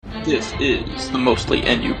This is the Mostly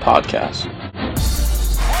NU podcast.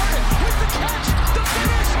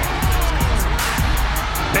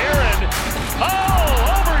 Barron,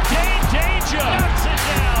 overgained danger, knocks it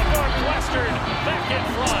down. Northwestern back in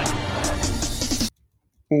front.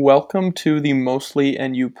 Welcome to the Mostly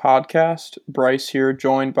NU podcast. Bryce here,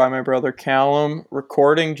 joined by my brother Callum,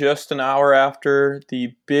 recording just an hour after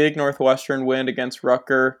the big Northwestern win against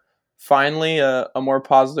Rutger. Finally, a more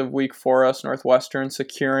positive week for us. Northwestern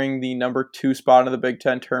securing the number 2 spot in the Big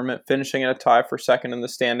Ten tournament, finishing in a tie for second in the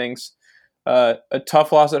standings. A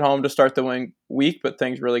tough loss at home to start the week, but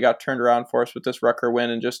things really got turned around for us with this Rutger win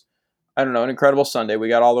and just, an incredible Sunday. We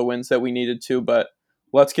got all the wins that we needed to, but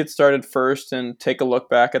let's get started first and take a look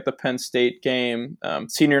back at the Penn State game.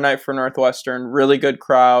 Senior night for Northwestern, really good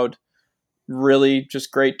crowd. Really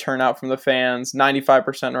just great turnout from the fans.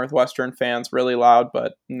 95% Northwestern fans, really loud,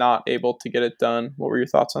 but not able to get it done. What were your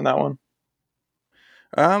thoughts on that one?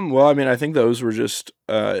 I think those were just,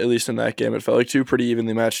 at least in that game, it felt like two pretty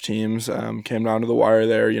evenly matched teams. Came down to the wire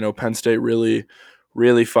there. Penn State really,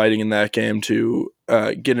 really fighting in that game to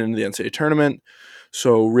get into the NCAA tournament.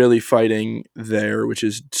 So really fighting there, which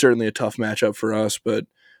is certainly a tough matchup for us. But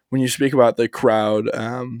when you speak about the crowd,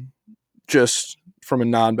 just from a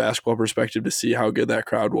non-basketball perspective, to see how good that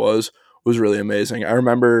crowd was really amazing. I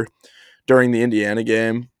remember during the Indiana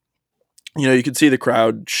game, you could see the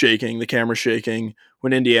crowd shaking, the camera shaking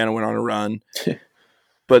when Indiana went on a run.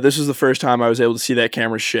 But this was the first time I was able to see that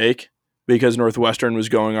camera shake because Northwestern was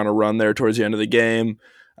going on a run there towards the end of the game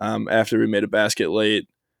after we made a basket late.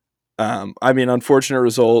 Unfortunate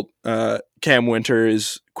result. Cam Winter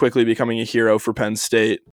is quickly becoming a hero for Penn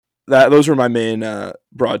State. Those were my main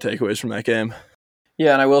broad takeaways from that game.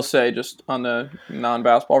 Yeah, and I will say, just on the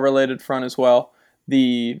non-basketball related front as well,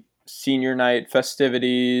 the senior night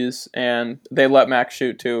festivities, and they let Max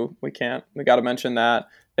shoot too. We got to mention that.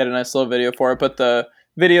 They had a nice little video for it, but the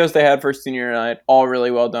videos they had for senior night, all really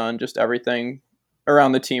well done. Just everything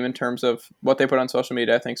around the team in terms of what they put on social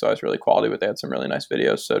media, I think is always really quality, but they had some really nice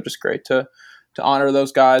videos. So just great to honor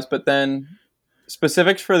those guys. But then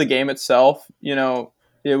specifics for the game itself,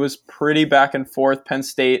 it was pretty back and forth. Penn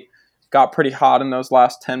State got pretty hot in those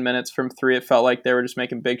last 10 minutes from three. It felt like they were just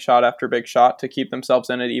making big shot after big shot to keep themselves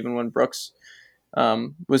in it, even when Brooks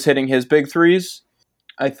was hitting his big threes.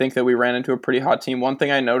 I think that we ran into a pretty hot team. One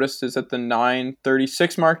thing I noticed is at the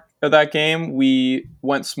 9:36 mark of that game, we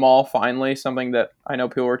went small finally, something that I know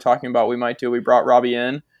people were talking about we might do. We brought Robbie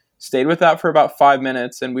in, stayed with that for about 5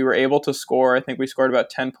 minutes, and we were able to score. I think we scored about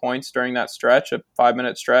 10 points during that stretch, a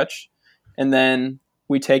 5-minute stretch. And then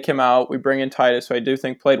we take him out, we bring in Titus, who I do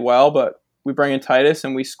think played well, but we bring in Titus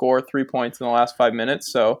and we score 3 points in the last 5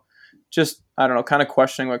 minutes. So just, kind of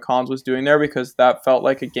questioning what Collins was doing there, because that felt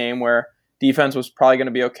like a game where defense was probably going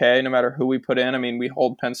to be okay no matter who we put in. I mean, we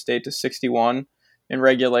hold Penn State to 61 in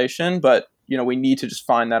regulation, but, we need to just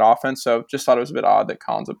find that offense. So just thought it was a bit odd that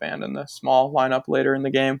Collins abandoned the small lineup later in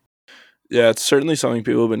the game. Yeah, it's certainly something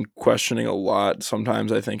people have been questioning a lot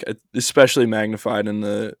sometimes, I think, especially magnified in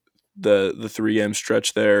the 3-game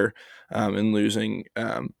stretch there and losing,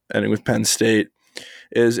 ending with Penn State,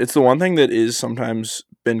 it's the one thing that is sometimes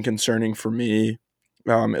been concerning for me,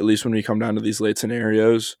 at least when we come down to these late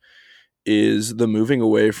scenarios, is the moving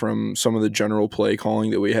away from some of the general play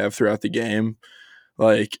calling that we have throughout the game.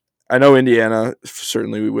 Like, I know Indiana,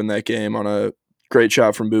 certainly we win that game on a great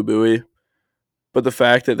shot from Boo Buie, but the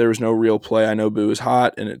fact that there was no real play, I know Boo is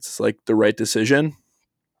hot and it's like the right decision,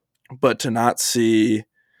 but to not see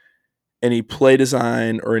any play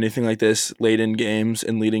design or anything like this late in games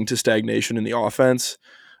and leading to stagnation in the offense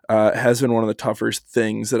has been one of the tougher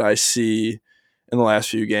things that I see in the last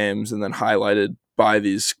few games, and then highlighted by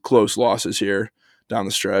these close losses here down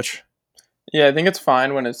the stretch. Yeah, I think it's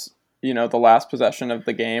fine when it's, the last possession of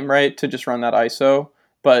the game, right, to just run that ISO.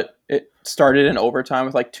 But it started in overtime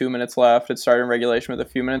with like 2 minutes left. It started in regulation with a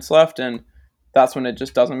few minutes left, and that's when it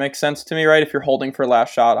just doesn't make sense to me, right? If you're holding for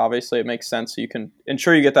last shot, obviously it makes sense. So you can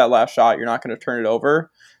ensure you get that last shot. You're not going to turn it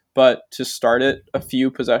over. But to start it a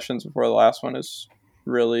few possessions before the last one is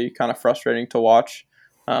really kind of frustrating to watch.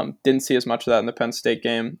 Didn't see as much of that in the Penn State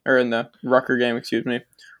game, or in the Rutger game,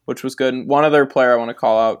 which was good. And one other player I want to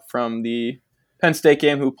call out from the Penn State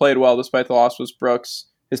game who played well despite the loss was Brooks.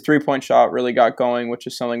 His 3-point shot really got going, which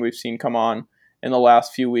is something we've seen come on in the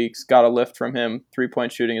last few weeks. Got a lift from him,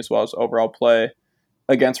 3-point shooting as well as overall play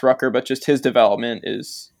against Rutger, but just his development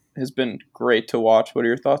has been great to watch. What are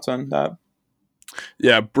your thoughts on that?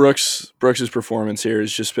 Yeah, Brooks's performance here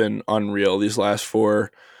has just been unreal these last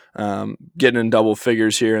 4, getting in double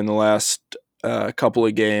figures here in the last couple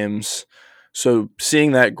of games. So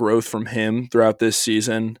seeing that growth from him throughout this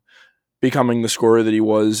season becoming the scorer that he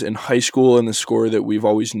was in high school and the scorer that we've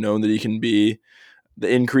always known that he can be. The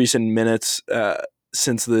increase in minutes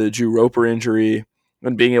since the Drew Roper injury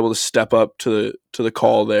and being able to step up to the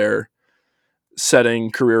call there,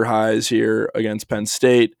 setting career highs here against Penn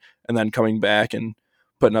State, and then coming back and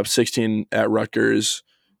putting up 16 at Rutgers.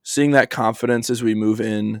 Seeing that confidence as we move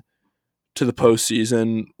in to the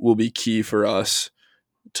postseason will be key for us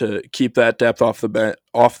to keep that depth off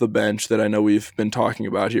the bench that I know we've been talking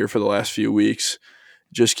about here for the last few weeks.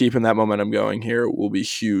 Just keeping that momentum going here will be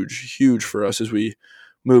huge for us as we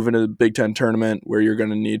move into the Big Ten tournament, where you're going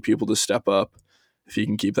to need people to step up if you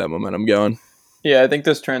can keep that momentum going. Yeah, I think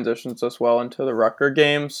this transitions us well into the Rutger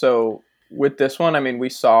game. So with this one, I mean, we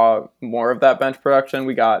saw more of that bench production.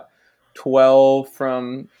 We got 12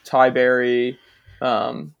 from Ty Berry.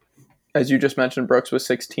 As you just mentioned, Brooks was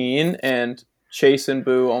 16, and Chase and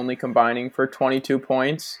Boo only combining for 22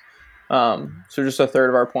 points. So just a third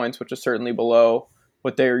of our points, which is certainly below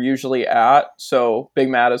what they're usually at. So Big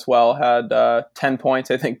Matt as well had 10 points.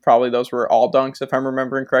 I think probably those were all dunks, if I'm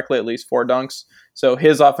remembering correctly, at least 4 dunks. So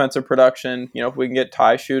his offensive production, if we can get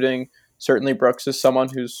Ty shooting, certainly Brooks is someone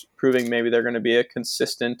who's proving maybe they're going to be a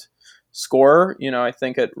consistent scorer. I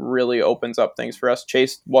think it really opens up things for us.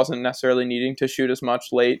 Chase wasn't necessarily needing to shoot as much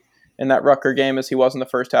late in that Rutger game as he was in the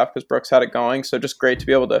first half because Brooks had it going. So just great to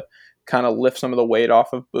be able to kind of lift some of the weight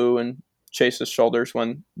off of Boo and Chase's shoulders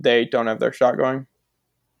when they don't have their shot going.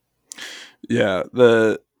 Yeah,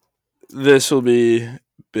 this will be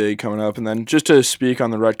big coming up. And then just to speak on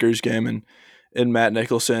the Rutgers game and Matt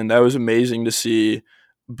Nicholson, that was amazing to see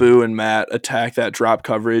Boo and Matt attack that drop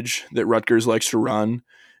coverage that Rutgers likes to run,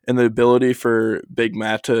 and the ability for Big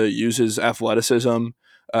Matt to use his athleticism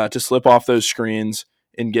to slip off those screens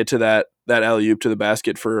and get to that alley-oop to the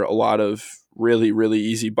basket for a lot of really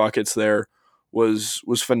easy buckets there was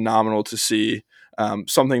phenomenal to see.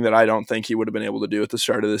 Something that I don't think he would have been able to do at the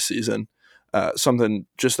start of this season. Something,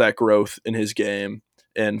 just that growth in his game,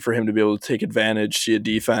 and for him to be able to take advantage, see a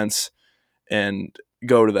defense, and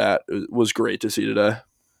go to that was great to see today.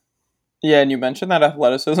 Yeah, and you mentioned that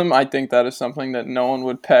athleticism. I think that is something that no one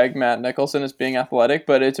would peg Matt Nicholson as being athletic,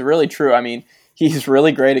 but it's really true. I mean, he's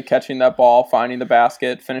really great at catching that ball, finding the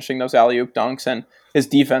basket, finishing those alley-oop dunks, and his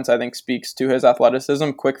defense, I think, speaks to his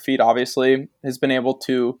athleticism. Quick feet, obviously, has been able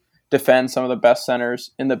to defend some of the best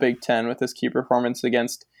centers in the Big Ten with his key performance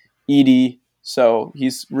against Edey. So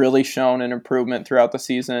he's really shown an improvement throughout the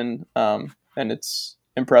season, and it's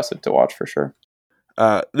impressive to watch for sure.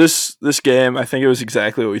 This game, I think it was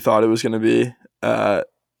exactly what we thought it was going to be.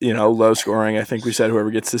 Low scoring. I think we said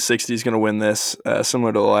whoever gets to 60 is going to win this,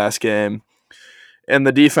 similar to the last game. And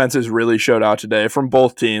the defenses really showed out today from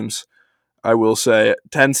both teams. I will say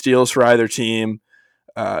 10 steals for either team.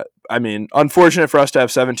 Unfortunate for us to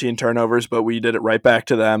have 17 turnovers, but we did it right back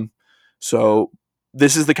to them. So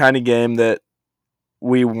this is the kind of game that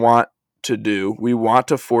we want to do. We want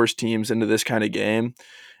to force teams into this kind of game.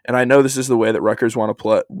 And I know this is the way that Rutgers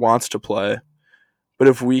wants to play. But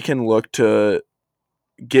if we can look to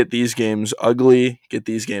get these games ugly, get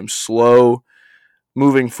these games slow,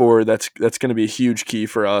 moving forward, that's going to be a huge key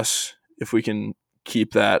for us if we can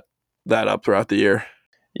keep that up throughout the year.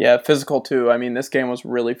 Yeah, physical too. I mean, this game was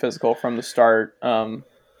really physical from the start.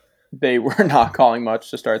 They were not calling much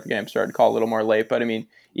to start the game, started to call a little more late. But I mean,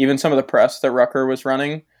 even some of the press that Rutger was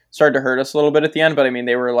running started to hurt us a little bit at the end. But I mean,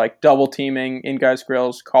 they were like double teaming in guys'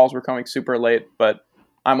 grills. Calls were coming super late, but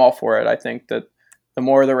I'm all for it. I think that the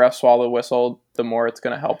more the refs swallow the whistle, the more it's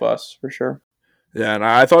going to help us for sure. Yeah, and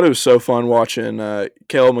I thought it was so fun watching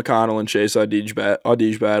Caleb McConnell and Chase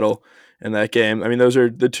Audige battle in that game. I mean, those are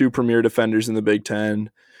the two premier defenders in the Big Ten.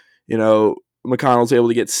 McConnell's able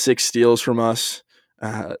to get 6 steals from us.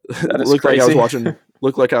 Looked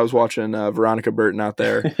like I was watching Veronica Burton out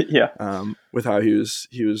there. Yeah. With how he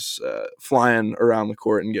was flying around the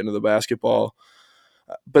court and getting to the basketball.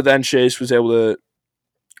 But then Chase was able to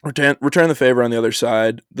return the favor on the other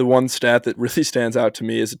side. The one stat that really stands out to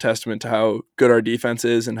me is a testament to how good our defense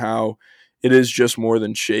is and how it is just more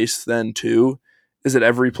than Chase then too, is that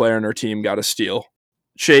every player in our team got a steal.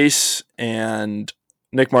 Chase and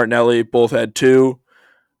Nick Martinelli both had 2.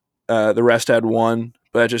 The rest had 1,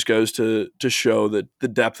 but that just goes to show the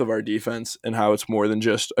depth of our defense and how it's more than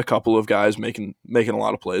just a couple of guys making a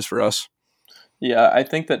lot of plays for us. Yeah, I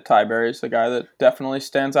think that Ty Berry is the guy that definitely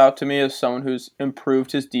stands out to me as someone who's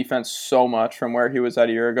improved his defense so much from where he was at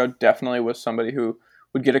a year ago. Definitely was somebody who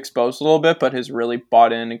would get exposed a little bit, but has really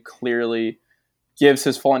bought in and clearly gives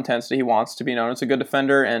his full intensity. He wants to be known as a good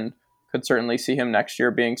defender, and could certainly see him next year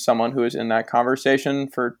being someone who is in that conversation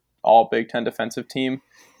for all Big Ten defensive team.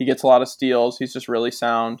 He gets a lot of steals. He's just really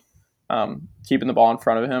sound. keeping the ball in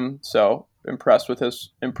front of him. So impressed with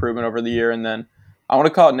his improvement over the year. And then I want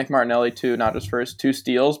to call it Nick Martinelli too, not just for his 2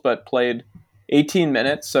 steals, but played 18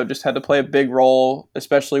 minutes. So just had to play a big role,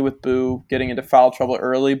 especially with Boo getting into foul trouble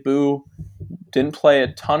early. Boo didn't play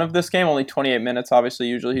a ton of this game, only 28 minutes. Obviously,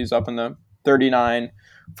 usually he's up in the 39,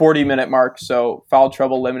 40-minute mark. So foul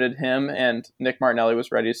trouble limited him, and Nick Martinelli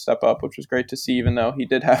was ready to step up, which was great to see, even though he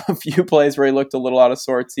did have a few plays where he looked a little out of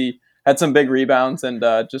sorts. He had some big rebounds, and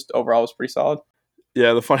just overall was pretty solid.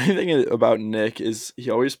 Yeah, the funny thing about Nick is he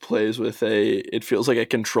always plays with it feels like a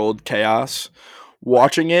controlled chaos.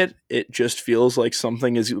 Watching it just feels like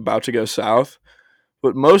something is about to go south.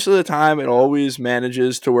 But most of the time, it always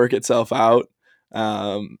manages to work itself out.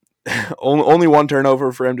 Only 1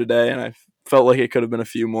 turnover for him today, and I felt like it could have been a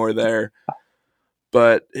few more there.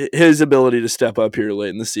 But his ability to step up here late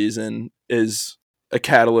in the season is a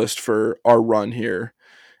catalyst for our run here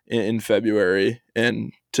in February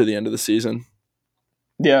and to the end of the season.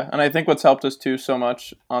 Yeah, and I think what's helped us too so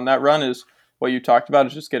much on that run is what you talked about,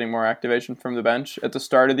 is just getting more activation from the bench. At the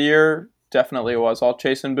start of the year, definitely it was all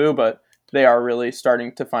Chase and Boo, but they are really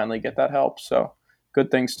starting to finally get that help. So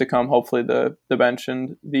good things to come. Hopefully the bench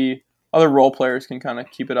and the other role players can kind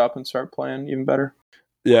of keep it up and start playing even better.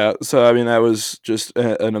 Yeah, so I mean that was just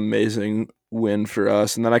an amazing win for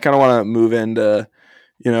us. And then I kind of want to move into,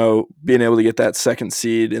 being able to get that 2nd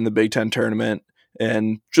seed in the Big Ten tournament.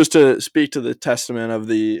 And just to speak to the testament of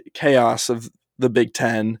the chaos of the Big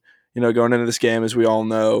Ten, going into this game, as we all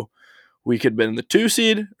know, we could have been the 2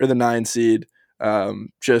 seed or the 9 seed.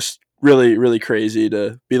 Just really, really crazy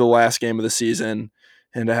to be the last game of the season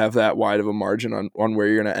and to have that wide of a margin on where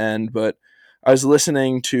you're going to end. But I was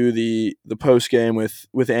listening to the post game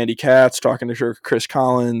with Andy Katz talking to Chris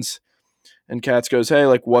Collins, and Katz goes, "Hey,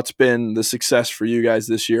 like, what's been the success for you guys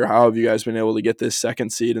this year? How have you guys been able to get this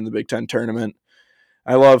 2nd seed in the Big Ten tournament?"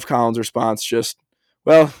 I love Collins' response. Just,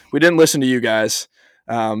 well, we didn't listen to you guys.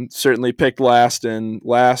 Certainly picked last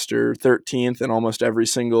or 13th in almost every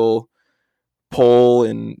single poll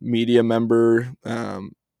and media member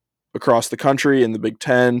across the country in the Big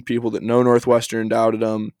Ten. People that know Northwestern doubted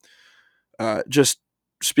them. Just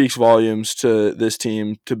speaks volumes to this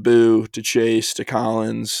team, to Boo, to Chase, to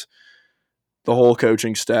Collins, the whole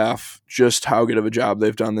coaching staff, just how good of a job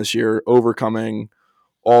they've done this year, overcoming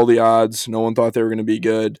all the odds. No one thought they were going to be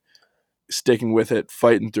good, sticking with it,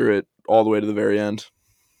 fighting through it all the way to the very end.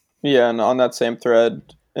 Yeah, and on that same thread,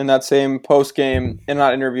 in that same post-game,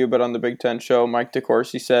 not interview, but on the Big Ten show, Mike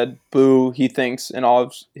DeCourcy said, Boo, he thinks in all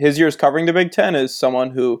of his years covering the Big Ten, is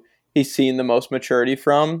someone who he's seen the most maturity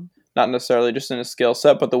from, not necessarily just in his skill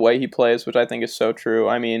set, but the way he plays, which I think is so true.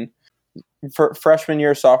 I mean, for freshman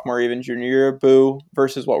year, sophomore, even junior year, Boo,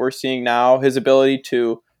 versus what we're seeing now, his ability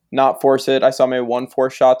to not force it. I saw maybe 1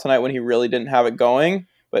 forced shot tonight when he really didn't have it going,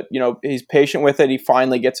 but he's patient with it. He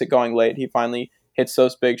finally gets it going late. He finally hits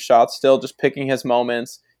those big shots, still just picking his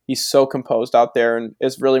moments. He's so composed out there and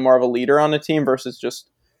is really more of a leader on the team versus just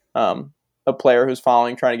a player who's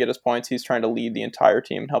following, trying to get his points. He's trying to lead the entire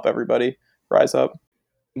team and help everybody rise up.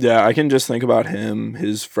 Yeah, I can just think about him,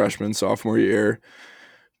 his freshman, sophomore year.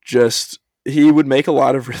 Just, he would make a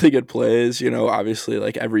lot of really good plays. Obviously,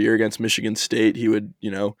 like every year against Michigan State, he would,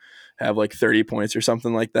 have like 30 points or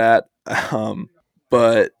something like that.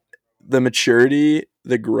 But the maturity,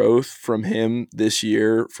 the growth from him this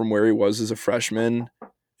year from where he was as a freshman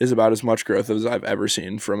is about as much growth as I've ever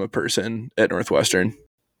seen from a person at Northwestern.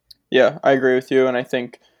 Yeah, I agree with you. And I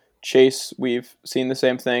think Chase, we've seen the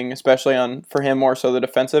same thing, especially for him more so the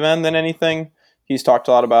defensive end than anything. He's talked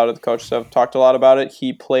a lot about it. The coaches have talked a lot about it.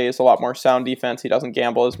 He plays a lot more sound defense. He doesn't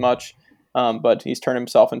gamble as much, but he's turned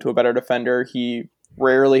himself into a better defender. He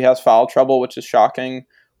rarely has foul trouble, which is shocking.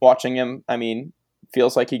 Watching him, I mean,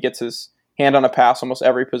 feels like he gets his hand on a pass almost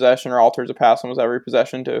every possession or alters a pass almost every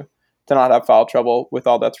possession to not have foul trouble. With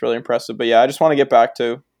all that's really impressive. But yeah, I just want to get back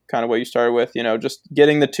to kind of what you started with, just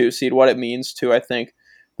getting the 2 seed, what it means to, I think,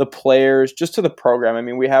 the players, just to the program. I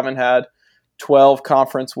mean, we haven't had 12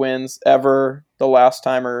 conference wins ever. The last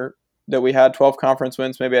time that we had 12 conference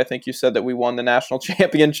wins, maybe I think you said that we won the national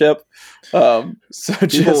championship.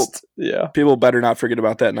 People better not forget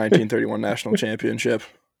about that 1931 national championship.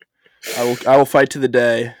 I will fight to the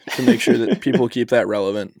day to make sure that people keep that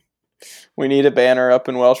relevant. We need a banner up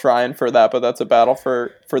in Welsh Ryan for that, but that's a battle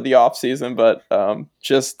for the off season. But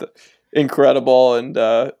just incredible, and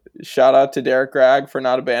shout out to Derek Gragg for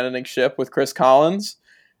not abandoning ship with Chris Collins.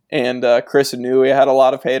 And Chris knew he had a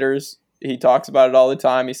lot of haters. He talks about it all the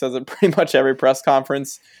time. He says it pretty much every press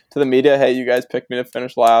conference to the media, hey, you guys picked me to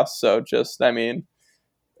finish last. So just, I mean,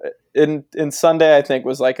 in Sunday, I think,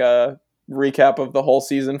 was like a recap of the whole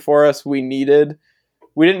season for us. We needed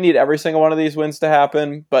we didn't need every single one of these wins to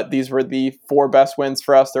happen, but these were the 4 best wins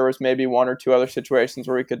for us. There was maybe 1 or 2 other situations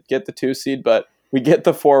where we could get the 2 seed, but we get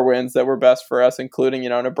the 4 wins that were best for us, including,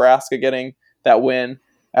 Nebraska getting that win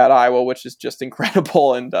at Iowa, which is just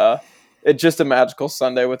incredible. And it's just a magical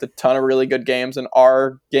Sunday with a ton of really good games. And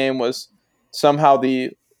our game was somehow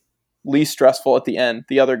the least stressful at the end.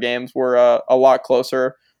 The other games were a lot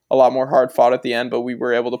closer, a lot more hard fought at the end, but we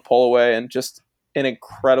were able to pull away, and just an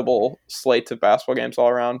incredible slate of basketball games all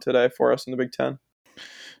around today for us in the Big Ten.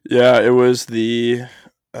 Yeah, it was the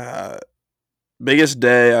biggest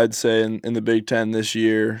day, I'd say, in the Big Ten this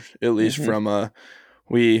year, at least from I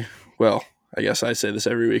guess I say this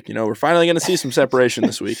every week, we're finally going to see some separation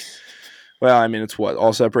this week. Well, I mean, it's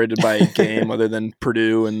all separated by a game other than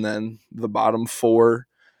Purdue and then the bottom 4.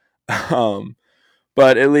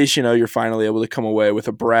 But at least, you're finally able to come away with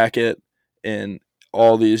a bracket and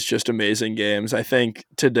all these just amazing games. I think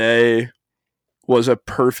today was a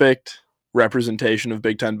perfect representation of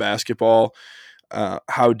Big Ten basketball,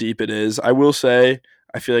 how deep it is. I will say,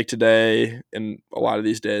 I feel like today and a lot of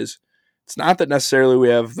these days, it's not that necessarily we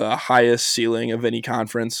have the highest ceiling of any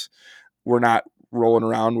conference. We're not rolling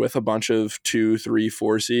around with a bunch of 2, 3,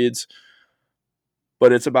 4 seeds,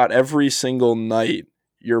 but it's about every single night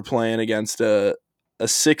you're playing against a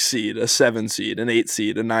 6 seed, a 7 seed, an 8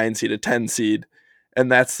 seed, a 9 seed, a 10 seed. And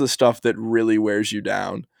that's the stuff that really wears you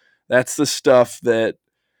down. That's the stuff that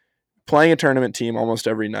playing a tournament team almost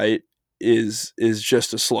every night is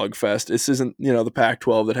just a slugfest. This isn't, the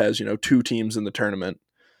Pac-12 that has, 2 teams in the tournament.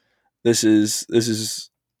 This is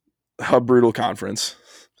a brutal conference.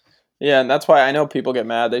 Yeah, and that's why I know people get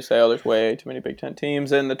mad. They say, oh, there's way too many Big Ten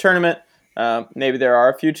teams in the tournament. Maybe there are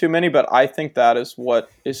a few too many, but I think that is what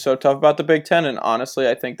is so tough about the Big Ten. And honestly,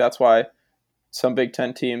 I think that's why some Big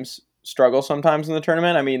Ten teams struggle sometimes in the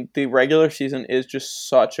tournament. I mean, the regular season is just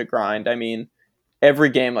such a grind. I mean, every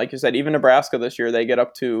game, like you said, even Nebraska this year, they get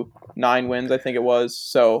up to 9 wins, I think it was.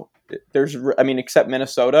 So except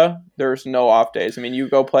Minnesota, there's no off days. I mean, you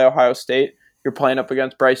go play Ohio State, you're playing up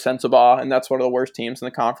against Bryce Sensabaugh, and that's one of the worst teams in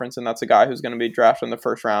the conference, and that's a guy who's going to be drafted in the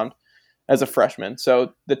first round as a freshman.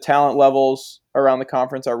 So the talent levels around the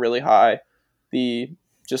conference are really high. The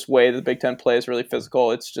just way the Big Ten plays really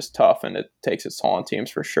physical. It's just tough, and it takes its toll on teams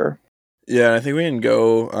for sure. Yeah, I think we can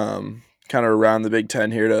go kind of around the Big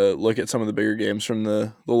Ten here to look at some of the bigger games from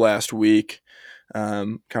the last week,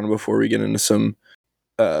 kind of before we get into some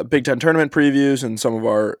Big Ten tournament previews and some of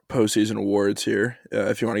our postseason awards here,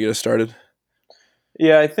 if you want to get us started.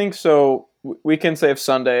 Yeah, I think so. We can save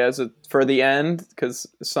Sunday for the end, because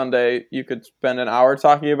Sunday you could spend an hour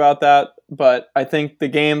talking about that. But I think the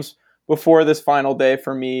games before this final day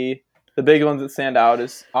for me, the big ones that stand out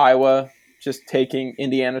is Iowa just taking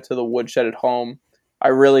Indiana to the woodshed at home. I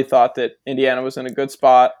really thought that Indiana was in a good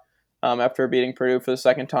spot after beating Purdue for the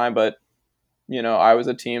second time, but Iowa's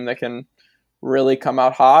a team that can really come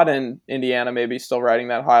out hot, and Indiana maybe still riding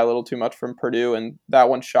that high a little too much from Purdue, and that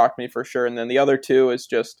one shocked me for sure. And then the other two is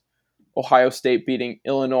just Ohio State beating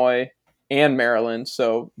Illinois and Maryland,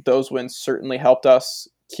 so those wins certainly helped us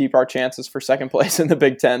keep our chances for second place in the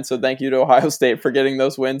Big Ten. So thank you to Ohio State for getting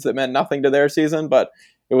those wins that meant nothing to their season, but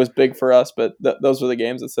it was big for us. But those were the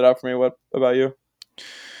games that stood out for me. What about you?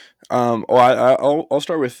 I'll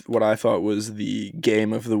start with what I thought was the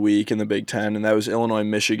game of the week in the Big Ten, and that was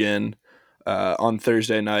Illinois-Michigan on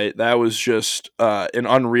Thursday night. That was just an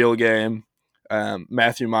unreal game.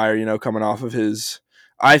 Matthew Meyer, coming off of his,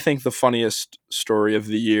 I think, the funniest story of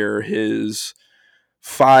the year, his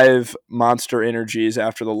 5 monster energies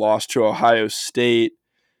after the loss to Ohio State,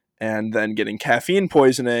 and then getting caffeine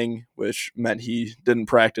poisoning, which meant he didn't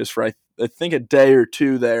practice for, I think, a day or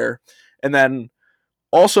 2 there. And then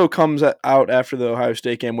also comes out after the Ohio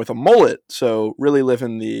State game with a mullet, so really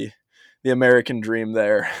living the American dream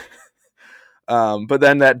there. But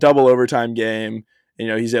then that double overtime game,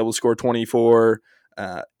 he's able to score 24,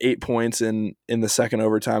 8 points in the second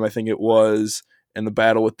overtime, I think it was, and the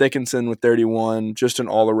battle with Dickinson with 31, just an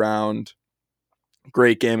all-around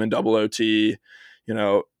great game in double OT.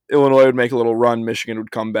 Illinois would make a little run, Michigan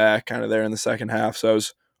would come back kind of there in the second half, so it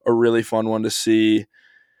was a really fun one to see.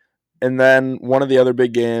 And then one of the other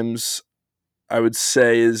big games I would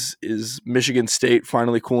say is Michigan State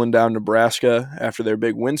finally cooling down Nebraska after their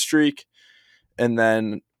big win streak. And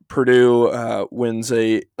then Purdue wins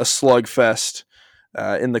a slugfest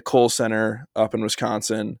in the Kohl Center up in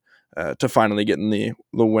Wisconsin to finally get in the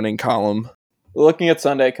winning column. Looking at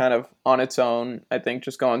Sunday kind of on its own, I think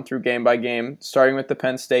just going through game by game, starting with the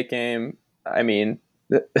Penn State game, I mean,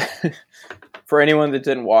 for anyone that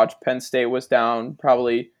didn't watch, Penn State was down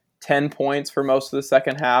probably 10 points for most of the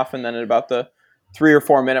second half, and then at about the 3 or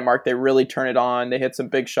 4 minute mark, they really turn it on. They hit some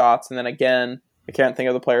big shots. And then again, I can't think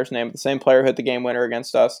of the player's name, but the same player hit the game winner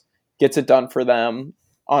against us, gets it done for them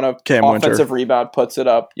on a offensive rebound, puts it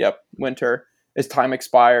up. Yep, Winter. As time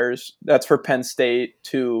expires, that's for Penn State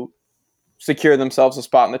to secure themselves a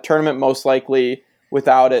spot in the tournament, most likely.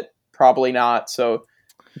 Without it, probably not. So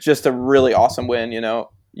just a really awesome win.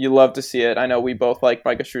 You love to see it. I know we both like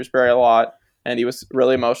Micah Shrewsbury a lot, and he was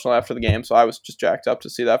really emotional after the game, so I was just jacked up to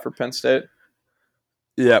see that for Penn State.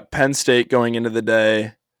 Yeah, Penn State going into the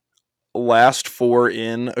day, last 4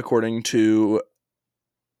 in, according to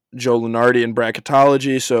Joe Lunardi in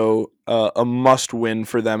bracketology, so a must-win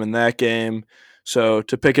for them in that game. So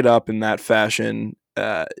to pick it up in that fashion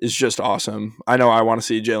is just awesome. I know I want to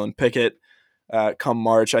see Jalen Pickett come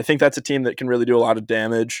March. I think that's a team that can really do a lot of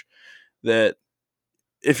damage. That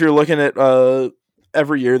if you're looking at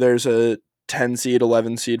every year, there's a 10 seed,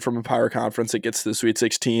 11 seed from a power conference that gets to the Sweet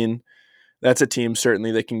 16. That's a team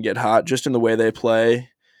certainly that can get hot just in the way they play.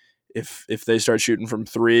 If they start shooting from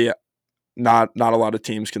 3, not a lot of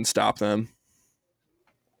teams can stop them.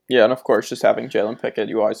 Yeah, and of course, just having Jalen Pickett,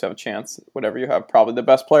 you always have a chance. Whatever you have, probably the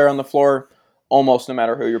best player on the floor, almost no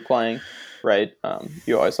matter who you're playing, right?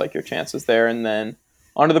 You always like your chances there. And then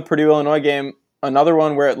onto the Purdue-Illinois game, another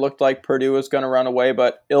one where it looked like Purdue was going to run away,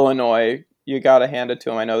 but Illinois, you got to hand it to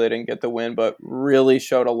them. I know they didn't get the win, but really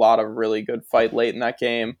showed a lot of really good fight late in that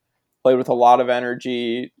game. Played with a lot of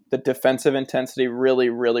energy. The defensive intensity really,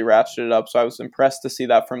 really ratcheted it up. So I was impressed to see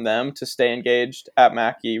that from them, to stay engaged at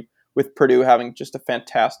Mackey, with Purdue having just a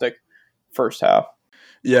fantastic first half.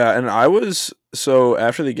 Yeah, and so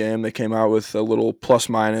after the game, they came out with a little plus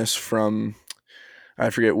minus from, I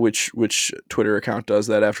forget which Twitter account does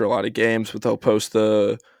that after a lot of games, but they'll post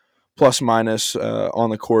the plus minus on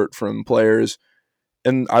the court from players.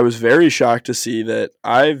 And I was very shocked to see that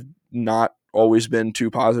I've not always been too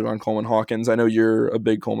positive on Coleman Hawkins. I know you're a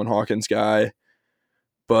big Coleman Hawkins guy,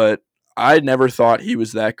 but I never thought he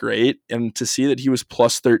was that great. And to see that he was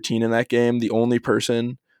plus 13 in that game, the only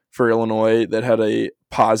person for Illinois that had a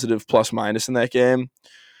positive plus minus in that game,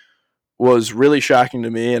 was really shocking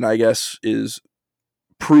to me, and I guess is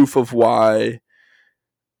proof of why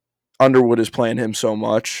Underwood is playing him so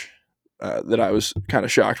much that I was kind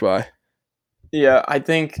of shocked by. Yeah, I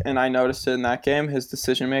think, and I noticed it in that game, his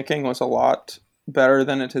decision-making was a lot better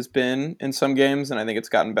than it has been in some games, and I think it's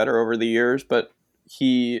gotten better over the years, but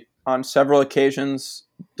he, on several occasions,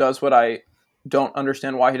 does what I don't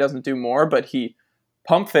understand why he doesn't do more, but he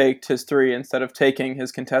pump-faked his 3 instead of taking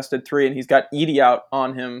his contested 3, and he's got Edey out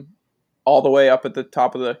on him all the way up at the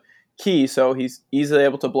top of the key, so he's easily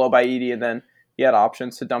able to blow by Edey, and then he had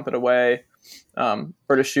options to dump it away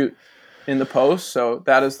or to shoot in the post. So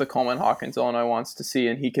that is the Coleman Hawkins Illinois wants to see,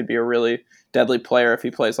 and he could be a really deadly player if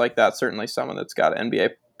he plays like that. Certainly someone that's got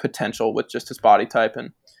NBA potential with just his body type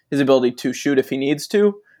and his ability to shoot if he needs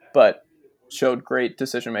to, but showed great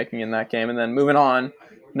decision-making in that game. And then moving on,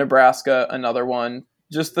 Nebraska, another one.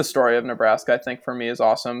 Just the story of Nebraska, I think, for me is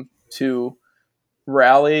awesome. To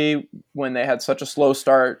rally when they had such a slow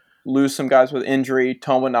start, lose some guys with injury,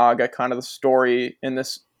 Tominaga, kind of the story in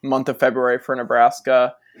this month of February for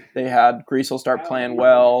Nebraska. They had Griesel start playing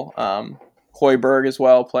well. Hoiberg as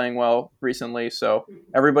well, playing well recently. So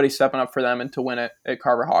everybody stepping up for them, and to win it at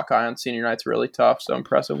Carver Hawkeye on senior night's really tough. So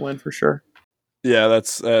impressive win for sure. Yeah,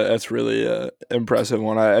 that's really impressive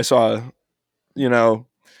one. I saw,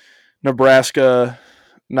 Nebraska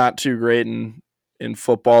not too great in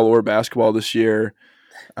football or basketball this year,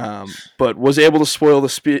 but was able to spoil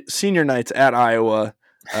the senior nights at Iowa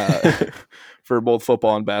for both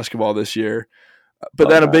football and basketball this year. But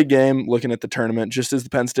then a big game looking at the tournament, just as the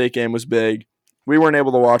Penn State game was big. We weren't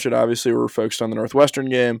able to watch it. Obviously, we were focused on the Northwestern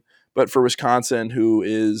game. But for Wisconsin, who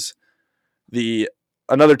is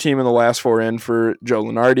another team in the last 4 in for Joe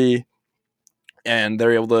Lunardi, and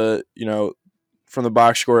they're able to, from the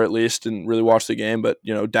box score at least, and really watch the game, but,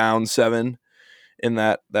 down 7 in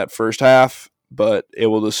that first half, but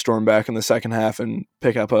able to storm back in the second half and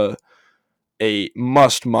pick up a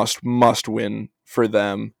must win for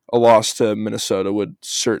them. A loss to Minnesota would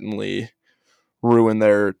certainly ruin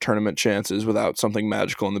their tournament chances without something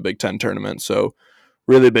magical in the Big Ten tournament. So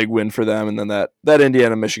really big win for them. And then that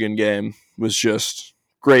Indiana-Michigan game was just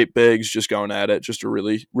great bigs just going at it. Just a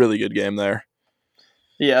really, really good game there.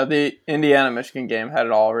 Yeah, the Indiana-Michigan game had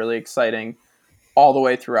it all really exciting all the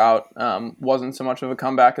way throughout. Wasn't so much of a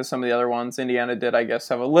comeback as some of the other ones. Indiana did, I guess,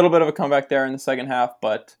 have a little bit of a comeback there in the second half,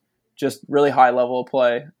 but just really high level of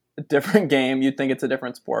play. A different game. You'd think it's a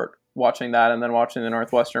different sport watching that and then watching the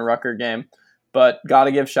Northwestern Rutger game. But got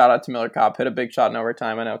to give shout out to Miller Kopp. Hit a big shot in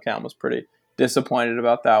overtime. I know Cam was pretty disappointed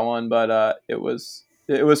about that one, but it was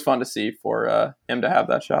it was fun to see for him to have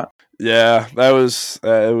that shot. Yeah, that was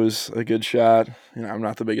it was a good shot. I'm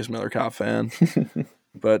not the biggest Miller Kopp fan,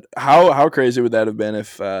 but how crazy would that have been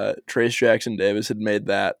if Trace Jackson Davis had made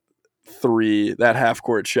that half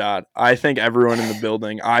court shot? I think everyone in the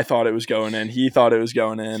building, I thought it was going in. He thought it was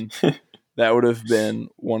going in. That would have been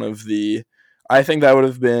I think that would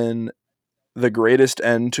have been the greatest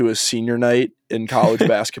end to a senior night in college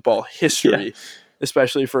basketball history,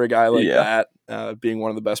 especially for a guy like that, being one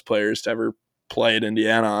of the best players to ever play at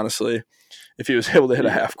Indiana, honestly. If he was able to hit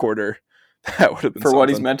a half quarter, that would have been for something. What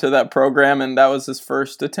he's meant to that program, and that was his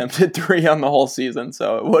first attempted three on the whole season,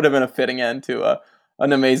 so it would have been a fitting end to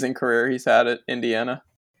an amazing career he's had at Indiana.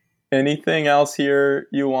 Anything else here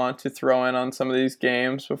you want to throw in on some of these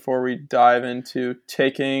games before we dive into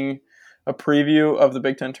taking a preview of the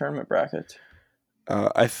Big Ten tournament bracket?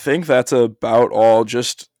 I think that's about all.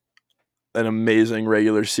 Just an amazing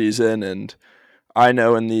regular season, and I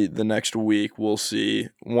know in the next week we'll see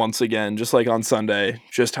once again, just like on Sunday,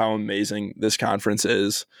 just how amazing this conference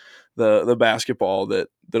is. The basketball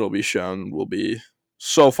that'll be shown will be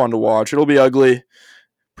so fun to watch. It'll be ugly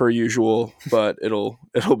per usual, but it'll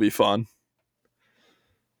be fun.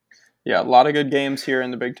 Yeah, a lot of good games here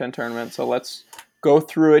in the Big Ten tournament. So let's go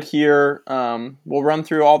through it here. We'll run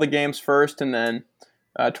through all the games first, and then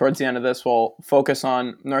towards the end of this, we'll focus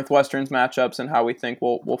on Northwestern's matchups and how we think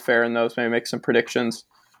we'll fare in those. Maybe make some predictions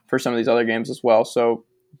for some of these other games as well. So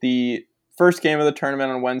the first game of the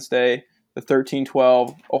tournament on Wednesday, the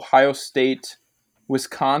 13-12 Ohio State,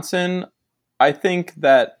 Wisconsin. I think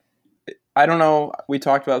that, I don't know, we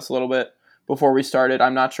talked about this a little bit before we started.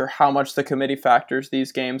 I'm not sure how much the committee factors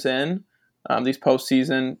these games in, these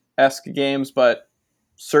postseason-esque games, but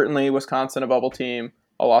certainly Wisconsin, a bubble team,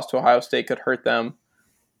 a loss to Ohio State could hurt them.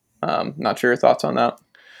 Not sure your thoughts on that.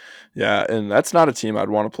 Yeah, and that's not a team I'd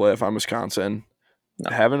want to play if I'm Wisconsin.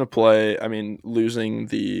 No. Having to play, losing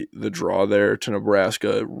the draw there to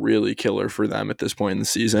Nebraska, really killer for them at this point in the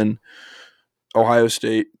season. Ohio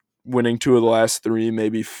State winning 2 of the last 3,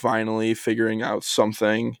 maybe finally figuring out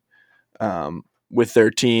something with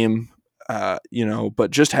their team,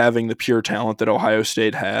 but just having the pure talent that Ohio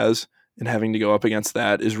State has and having to go up against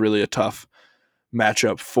that is really a tough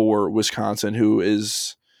matchup for Wisconsin, who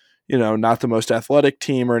is, not the most athletic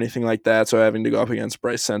team or anything like that. So having to go up against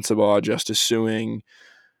Bryce Sensabaugh, Justice Suing,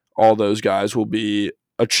 all those guys will be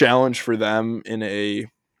a challenge for them in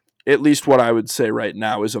at least what I would say right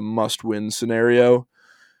now is a must-win scenario.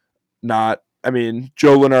 Joe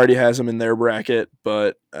Lunardi has them in their bracket,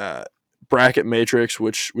 but bracket matrix,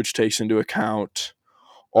 which takes into account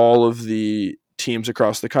all of the teams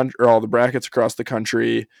across the country, or all the brackets across the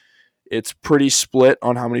country, it's pretty split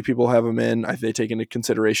on how many people have them in. They take into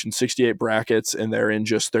consideration 68 brackets, and they're in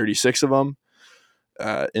just 36 of them.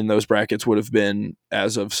 In those brackets would have been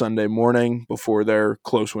as of Sunday morning before their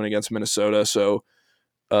close win against Minnesota. So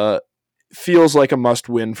feels like a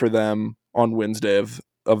must-win for them on Wednesday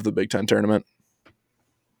of the Big Ten tournament.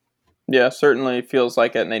 Yeah, certainly feels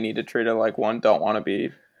like it, and they need to treat it like one. Don't want to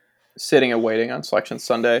be sitting and waiting on Selection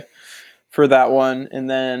Sunday for that one. And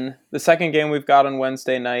then the second game we've got on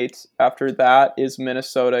Wednesday night after that is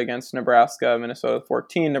Minnesota against Nebraska. Minnesota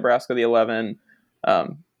 14, Nebraska the 11.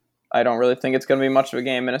 I don't really think it's going to be much of a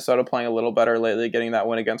game. Minnesota playing a little better lately, getting that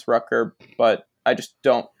win against Rutger, but I just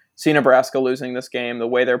don't see Nebraska losing this game. The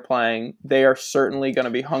way they're playing, they are certainly going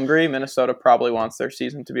to be hungry. Minnesota probably wants their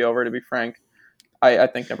season to be over, to be frank. I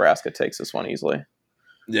think Nebraska takes this one easily.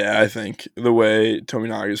 Yeah, I think the way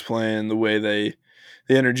Tominaga's playing, the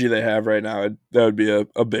energy they have right now, that would be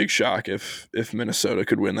a big shock if Minnesota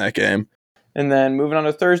could win that game. And then moving on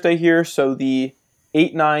to Thursday here, so the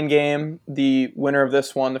 8-9 game, the winner of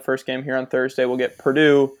this one, the first game here on Thursday, will get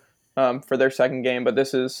Purdue for their second game, but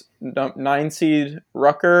this is 9-seed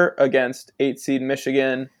Rutger against 8-seed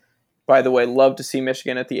Michigan. By the way, love to see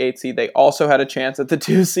Michigan at the 8 seed. They also had a chance at the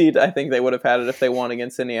 2 seed. I think they would have had it if they won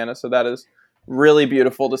against Indiana. So that is really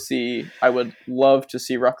beautiful to see. I would love to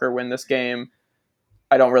see Rutger win this game.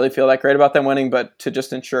 I don't really feel that great about them winning, but to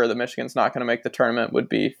just ensure that Michigan's not going to make the tournament would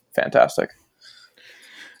be fantastic.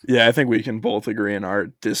 Yeah, I think we can both agree in our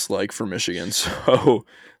dislike for Michigan. So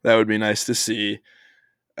that would be nice to see.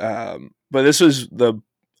 But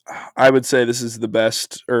I would say this is the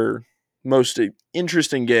best or most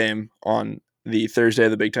interesting game on the Thursday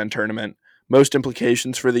of the Big Ten tournament. Most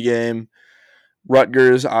implications for the game.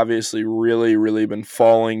 Rutgers obviously really, really been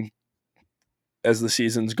falling as the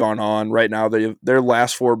season's gone on. Right now, their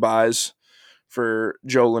last 4 byes for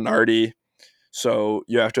Joe Lunardi. So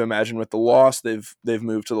you have to imagine with the loss, they've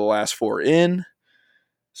moved to the last 4 in.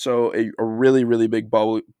 So a really, really big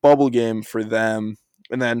bubble game for them.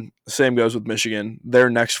 And then same goes with Michigan. Their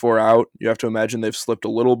next 4 out, you have to imagine they've slipped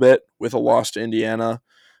a little bit with a loss to Indiana,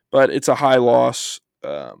 but it's a high loss.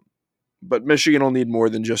 But Michigan will need more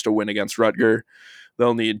than just a win against Rutger.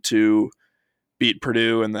 They'll need to beat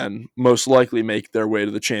Purdue and then most likely make their way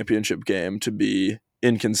to the championship game to be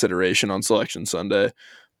in consideration on Selection Sunday.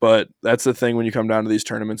 But that's the thing when you come down to these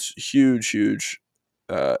tournaments, huge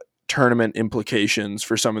tournament implications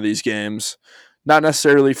for some of these games. Not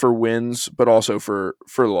necessarily for wins, but also for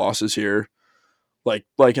losses here, like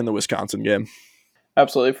in the Wisconsin game.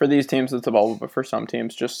 Absolutely. For these teams, it's a bubble, but for some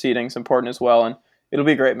teams, just seeding's important as well. And it'll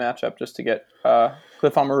be a great matchup just to get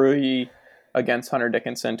Cliff Omoruyi against Hunter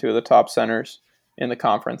Dickinson, two of the top centers in the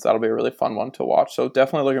conference. That'll be a really fun one to watch. So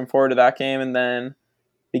definitely looking forward to that game. And then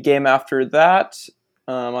the game after that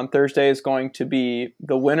on Thursday is going to be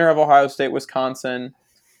the winner of Ohio State-Wisconsin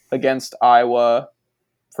against Iowa.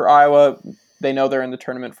 For Iowa, they know they're in the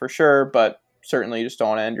tournament for sure, but certainly you just don't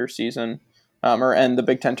want to end your season or end the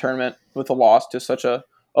Big Ten tournament with a loss to such a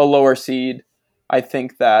lower seed. I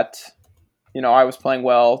think that, Iowa's playing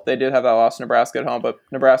well. They did have that loss to Nebraska at home, but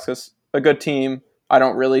Nebraska's a good team. I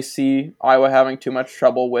don't really see Iowa having too much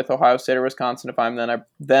trouble with Ohio State or Wisconsin. If I'm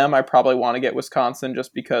them, I probably want to get Wisconsin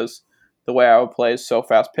just because the way Iowa plays so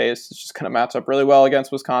fast-paced. It's just going to match up really well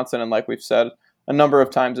against Wisconsin, and like we've said a number of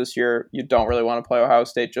times this year, you don't really want to play Ohio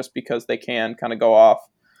State just because they can kind of go off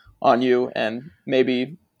on you, and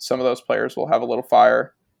maybe some of those players will have a little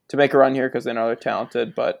fire to make a run here because they know they're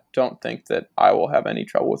talented, but don't think that Iowa will have any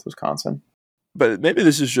trouble with Wisconsin. But maybe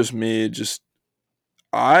this is just me.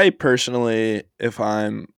 I personally, if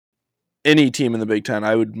I'm any team in the Big Ten,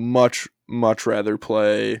 I would much rather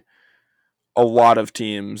play a lot of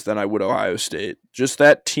teams than I would Ohio State. Just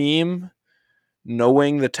that team,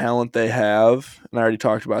 knowing the talent they have, and I already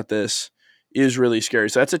talked about this, is really scary.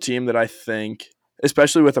 So that's a team that I think,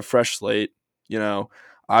 especially with a fresh slate,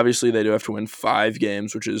 obviously they do have to win 5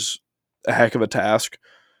 games, which is a heck of a task.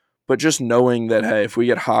 But just knowing that, hey, if we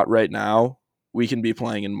get hot right now, we can be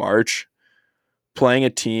playing in March. Playing a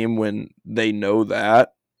team when they know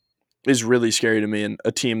that is really scary to me, and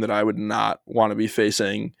a team that I would not want to be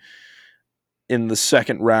facing in the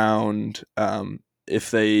second round.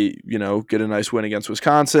 If they, get a nice win against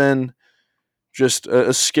Wisconsin, just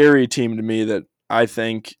a scary team to me that I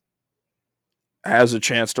think has a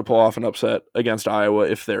chance to pull off an upset against Iowa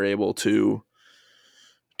if they're able to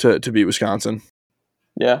beat Wisconsin.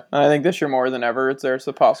 Yeah, I think this year more than ever, there's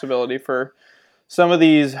the possibility for some of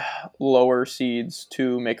these lower seeds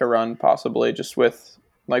to make a run, possibly just with,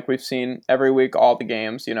 like we've seen every week, all the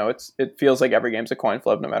games. It feels like every game's a coin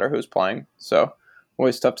flip, no matter who's playing. So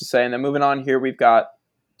always tough to say. And then moving on here, we've got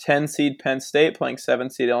 10 seed Penn State playing 7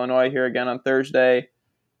 seed Illinois here again on Thursday.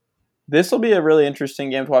 This will be a really interesting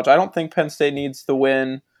game to watch. I don't think Penn State needs the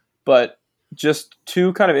win, but just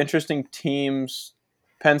two kind of interesting teams.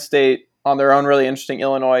 Penn State on their own really interesting.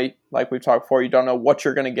 Illinois, like we've talked before, you don't know what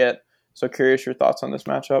you're going to get. So curious your thoughts on this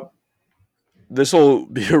matchup. This will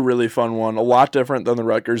be a really fun one. A lot different than the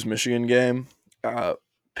Rutgers-Michigan game.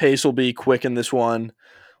 Pace will be quick in this one.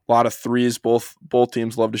 A lot of threes. Both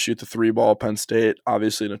teams love to shoot the 3 ball. Penn State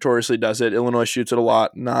obviously notoriously does it. Illinois shoots it a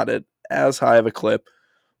lot, not at as high of a clip.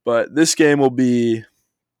 But this game will be,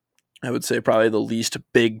 I would say, probably the least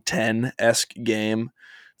Big Ten-esque game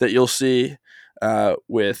that you'll see,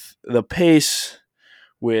 with the pace,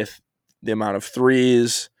 with the amount of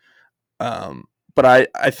threes. But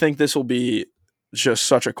I think this will be just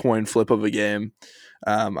such a coin flip of a game.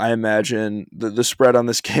 I imagine the spread on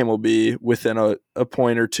this game will be within a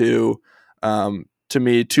point or two. To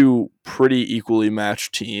me, 2 pretty equally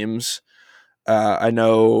matched teams. I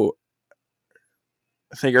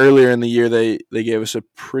think earlier in the year they gave us a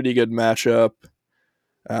pretty good matchup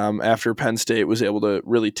after Penn State was able to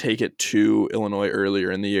really take it to Illinois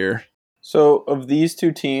earlier in the year. So of these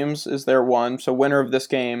 2 teams, is there one? So winner of this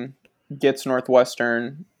game gets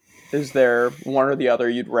Northwestern. Is there one or the other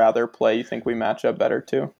you'd rather play? You think we match up better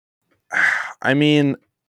too? I mean,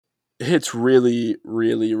 it's really,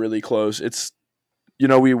 really, really close. It's,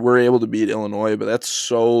 we were able to beat Illinois, but that's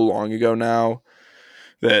so long ago now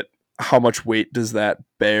that how much weight does that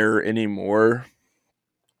bear anymore?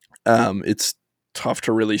 It's tough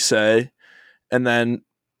to really say. And then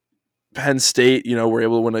Penn State, we're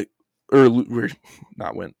able to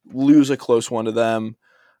lose a close one to them.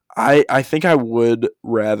 I think I would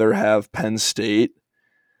rather have Penn State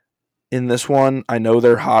in this one. I know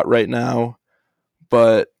they're hot right now,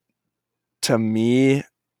 but to me,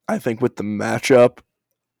 I think with the matchup,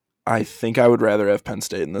 I think I would rather have Penn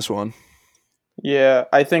State in this one. Yeah,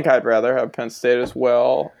 I think I'd rather have Penn State as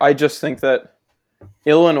well. I just think that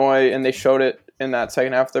Illinois, and they showed it in that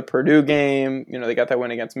second half of the Purdue game. They got that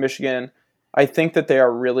win against Michigan. I think that they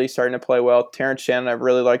are really starting to play well. Terrence Shannon, I've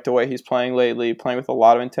really liked the way he's playing lately, playing with a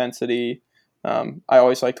lot of intensity. I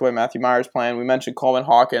always like the way Matthew Meyer's playing. We mentioned Coleman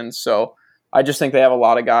Hawkins, so I just think they have a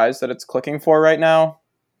lot of guys that it's clicking for right now.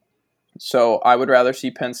 So I would rather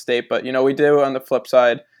see Penn State, but we do on the flip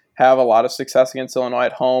side have a lot of success against Illinois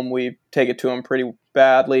at home. We take it to them pretty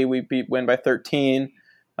badly. We win by 13.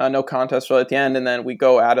 No contest really at the end, and then we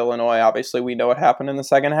go at Illinois. Obviously, we know what happened in the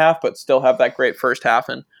second half, but still have that great first half,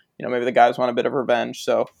 and maybe the guys want a bit of revenge.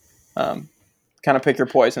 So kind of pick your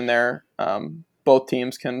poison there. Both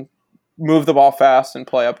teams can move the ball fast and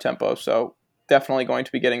play up tempo, so definitely going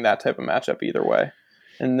to be getting that type of matchup either way.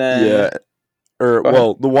 And then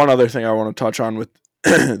the one other thing I want to touch on with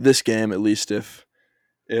this game, at least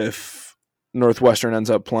if Northwestern ends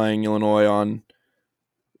up playing Illinois on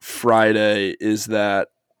Friday, is that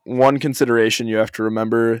one consideration you have to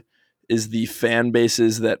remember is the fan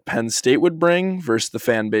bases that Penn State would bring versus the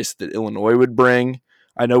fan base that Illinois would bring.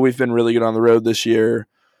 I know we've been really good on the road this year,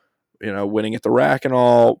 winning at the rack and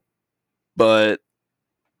all, but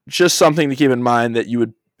just something to keep in mind that you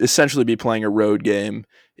would essentially be playing a road game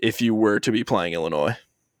if you were to be playing Illinois.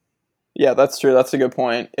 Yeah, that's true. That's a good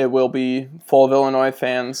point. It will be full of Illinois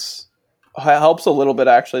fans. It helps a little bit,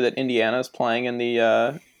 actually, that Indiana is playing in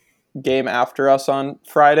the game after us on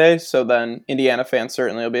Friday, so then Indiana fans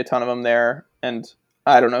certainly will be a ton of them there, and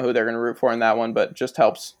I don't know who they're going to root for in that one, but just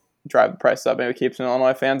helps drive the price up. Maybe keeps some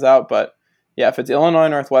Illinois fans out, but yeah, if it's Illinois,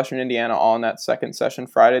 Northwestern, Indiana all in that second session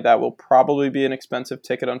Friday, that will probably be an expensive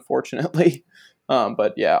ticket, unfortunately.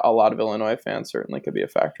 But yeah, a lot of Illinois fans certainly could be a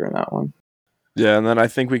factor in that one. Yeah, and then I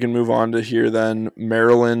think we can move on to here then.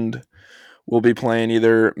 Maryland will be playing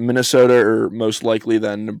either Minnesota or most likely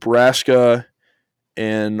then Nebraska,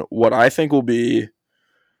 and what I think will be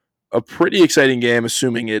a pretty exciting game,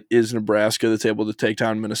 assuming it is Nebraska that's able to take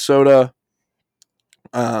down Minnesota.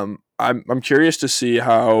 I'm curious to see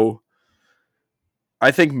how. I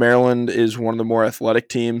think Maryland is one of the more athletic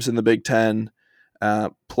teams in the Big Ten.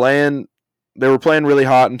 They were playing really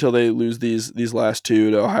hot until they lose these last two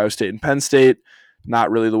to Ohio State and Penn State. Not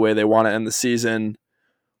really the way they want to end the season.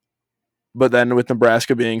 But then with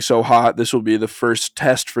Nebraska being so hot, this will be the first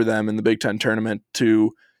test for them in the Big Ten tournament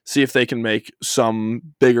to see if they can make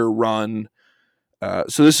some bigger run.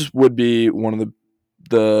 So this would be one of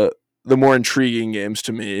the more intriguing games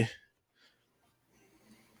to me.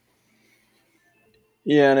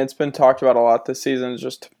 Yeah, and it's been talked about a lot this season,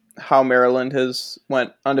 just how Maryland has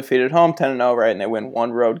went undefeated at home, 10-0, right, and they win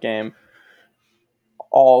one road game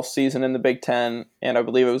all season in the Big Ten, and I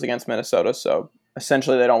believe it was against Minnesota, so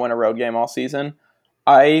essentially they don't win a road game all season.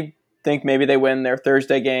 I think maybe they win their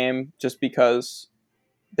Thursday game just because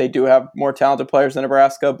they do have more talented players than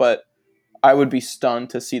Nebraska, but I would be stunned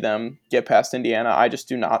to see them get past Indiana. I just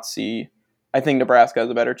do not see. I think Nebraska has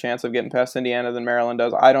a better chance of getting past Indiana than Maryland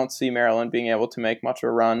does. I don't see Maryland being able to make much of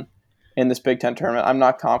a run in this Big Ten tournament. I'm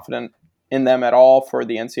not confident in them at all for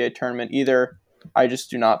the NCAA tournament either. I just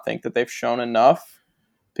do not think that they've shown enough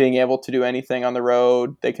being able to do anything on the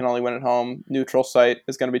road. They can only win at home. Neutral site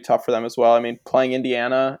is going to be tough for them as well. I mean, playing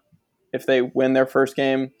Indiana, if they win their first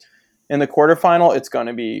game in the quarterfinal, it's going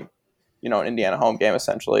to be, an Indiana home game,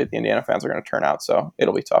 essentially. The Indiana fans are going to turn out, so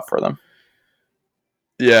it'll be tough for them.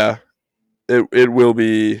 Yeah, it will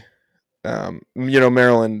be,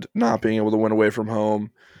 Maryland not being able to win away from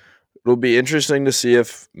home. It'll be interesting to see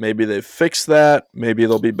if maybe they've fixed that. Maybe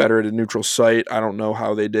they'll be better at a neutral site. I don't know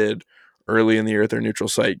how they did early in the year at their neutral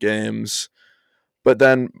site games. But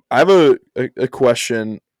then I have a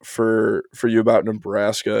question for you about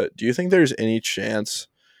Nebraska. Do you think there's any chance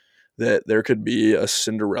that there could be a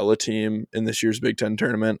Cinderella team in this year's Big Ten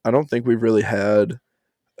tournament? I don't think we've really had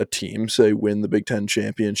a team, say, win the Big Ten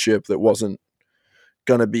championship that wasn't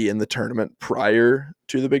going to be in the tournament prior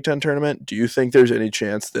to the Big Ten tournament. Do you think there's any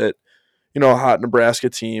chance that, a hot Nebraska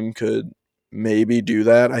team could maybe do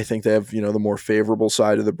that? I think they have, the more favorable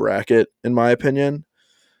side of the bracket, in my opinion.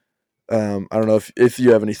 I don't know if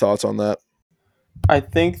you have any thoughts on that. I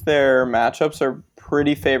think their matchups are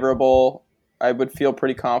pretty favorable. I would feel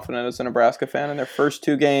pretty confident as a Nebraska fan in their first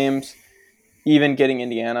two games, even getting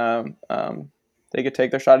Indiana. They could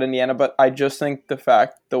take their shot at Indiana, but I just think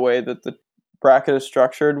the way that the bracket is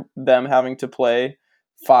structured, them having to play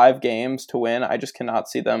 5 games to win, I just cannot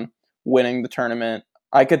see them winning the tournament.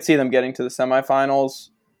 I could see them getting to the semifinals,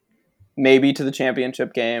 maybe to the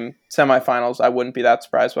championship game. Semifinals, I wouldn't be that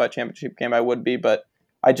surprised by a championship game. I would be, but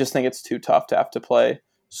I just think it's too tough to have to play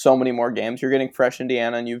so many more games. You're getting fresh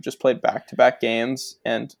Indiana, and you've just played back-to-back games.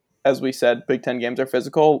 And as we said, Big Ten games are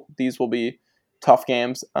physical. These will be tough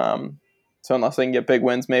games. So unless they can get big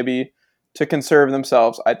wins, maybe to conserve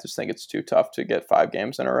themselves. I just think it's too tough to get 5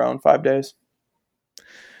 games in a row in 5 days.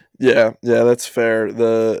 Yeah, that's fair.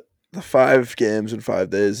 The 5 games in 5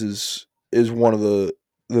 days is one of the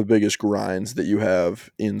biggest grinds that you have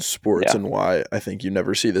in sports, and why I think you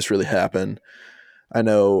never see this really happen. I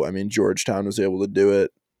mean, Georgetown was able to do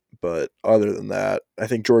it, but other than that, I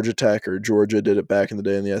think Georgia Tech or Georgia did it back in the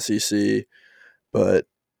day in the SEC. But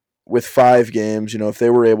with 5 games, if they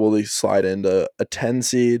were able to slide into a 10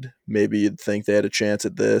 seed, maybe you'd think they had a chance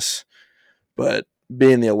at this. But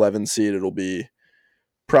being the 11 seed, it'll be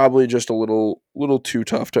probably just a little too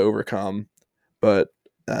tough to overcome. But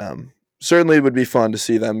certainly it would be fun to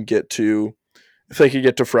see them get to, if they could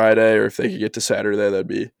get to Friday or if they could get to Saturday, that would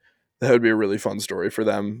be a really fun story for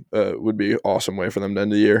them. Would be an awesome way for them to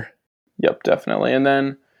end the year. Yep, definitely. And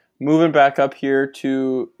then moving back up here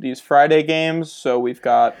to these Friday games. So we've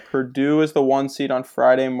got Purdue as the 1 seed on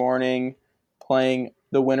Friday morning, playing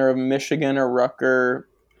the winner of Michigan or Rutger.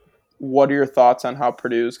 What are your thoughts on how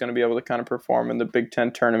Purdue is going to be able to kind of perform in the Big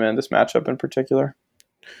Ten tournament, this matchup in particular?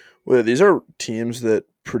 Well, these are teams that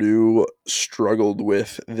Purdue struggled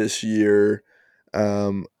with this year.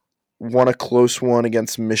 Won a close one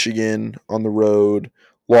against Michigan on the road,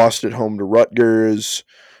 lost at home to Rutgers.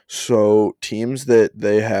 So teams that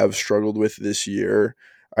they have struggled with this year,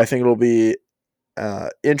 I think it'll be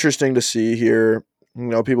interesting to see here.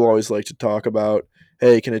 People always like to talk about,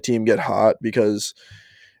 hey, can a team get hot? Because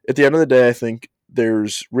at the end of the day, I think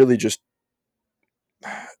there's really just,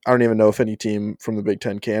 I don't even know if any team from the Big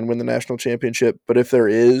Ten can win the national championship, but if there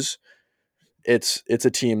is, it's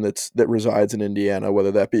a team that resides in Indiana,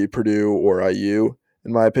 whether that be Purdue or IU.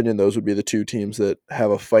 In my opinion, those would be the 2 teams that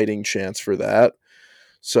have a fighting chance for that.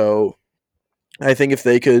 So I think if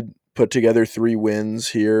they could put together 3 wins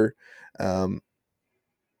here,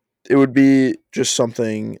 it would be just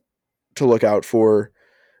something to look out for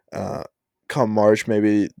come March.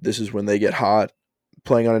 Maybe this is when they get hot,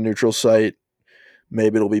 playing on a neutral site.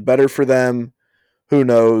 Maybe it'll be better for them. Who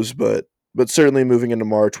knows? But certainly moving into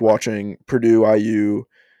March, watching Purdue, IU,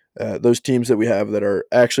 those teams that we have that are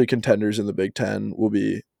actually contenders in the Big Ten will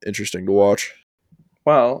be interesting to watch.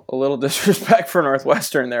 Well, a little disrespect for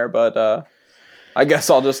Northwestern there, but I guess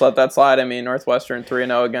I'll just let that slide. I mean, Northwestern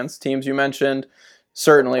 3-0 against teams you mentioned.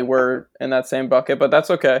 Certainly we're in that same bucket, but that's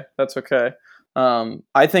okay. That's okay.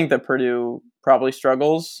 I think that Purdue probably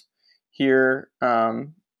struggles here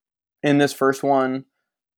in this first one.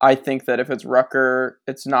 I think that if it's Rutger,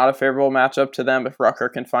 it's not a favorable matchup to them if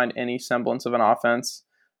Rutger can find any semblance of an offense.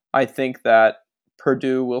 I think that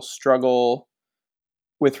Purdue will struggle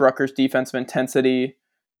with Rutgers' defensive intensity.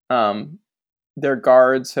 Their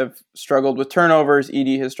guards have struggled with turnovers.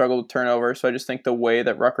 Edey has struggled with turnovers. So I just think the way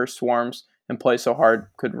that Rutgers swarms and plays so hard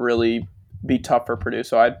could really be tough for Purdue.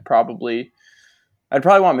 So I'd probably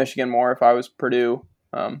want Michigan more if I was Purdue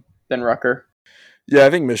than Rutger. Yeah, I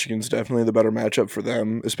think Michigan's definitely the better matchup for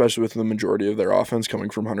them, especially with the majority of their offense coming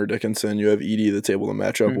from Hunter Dickinson. You have Edey that's able to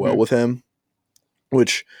match up well with him,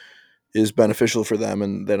 which is beneficial for them.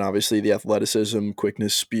 And then obviously the athleticism,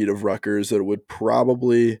 quickness, speed of Rutgers that would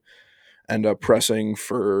probably end up pressing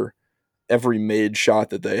for every made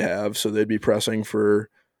shot that they have. So they'd be pressing for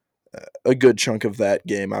a good chunk of that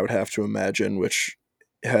game, I would have to imagine, which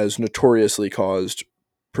has notoriously caused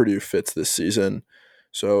Purdue fits this season.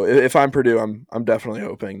 So if I'm Purdue, I'm definitely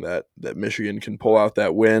hoping that Michigan can pull out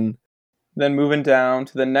that win. Then moving down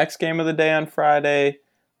to the next game of the day on Friday,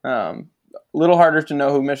 a little harder to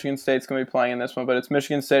know who Michigan State's going to be playing in this one, but it's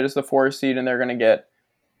Michigan State as the 4 seed, and they're going to get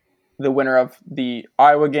the winner of the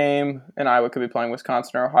Iowa game, and Iowa could be playing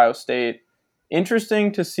Wisconsin or Ohio State.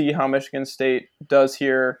 Interesting to see how Michigan State does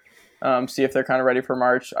here, see if they're kind of ready for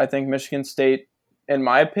March. I think Michigan State, in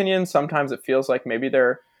my opinion, sometimes it feels like maybe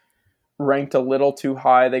they're ranked a little too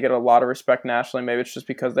high. They get a lot of respect nationally. Maybe it's just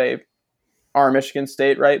because they are Michigan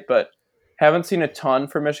State, right? But haven't seen a ton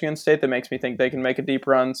for Michigan State that makes me think they can make a deep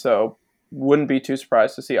run. So wouldn't be too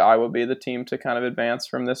surprised to see Iowa be the team to kind of advance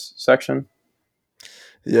from this section.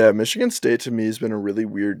 Yeah, Michigan State to me has been a really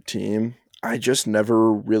weird team. I just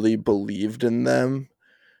never really believed in them.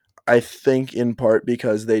 I think in part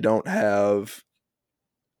because they don't have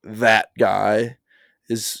that guy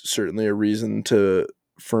is certainly a reason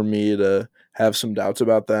for me to have some doubts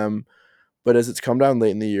about them. But as it's come down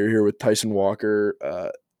late in the year here with Tyson Walker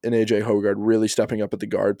and AJ Hogarth really stepping up at the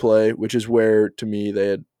guard play, which is where, to me, they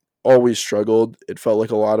had always struggled. It felt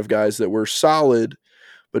like a lot of guys that were solid,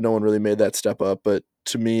 but no one really made that step up. But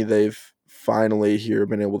to me, they've finally here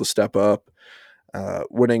been able to step up,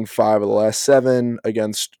 winning 5 of the last 7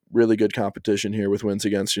 against really good competition here with wins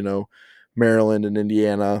against, Maryland and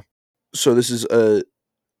Indiana. So this is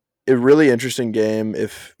it a really interesting game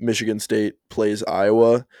if Michigan State plays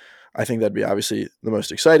Iowa. I think that'd be obviously the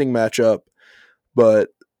most exciting matchup, but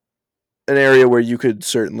an area where you could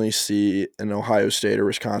certainly see an Ohio State or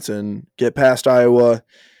Wisconsin get past Iowa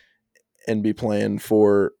and be playing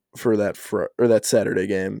for that Saturday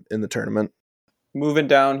game in the tournament. Moving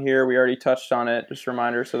down here, we already touched on it. Just a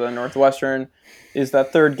reminder, so the Northwestern is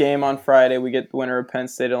that third game on Friday. We get the winner of Penn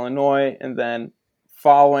State, Illinois, and then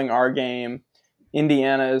following our game,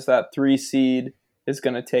 Indiana is that 3 seed, is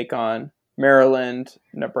going to take on Maryland,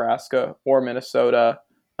 Nebraska, or Minnesota.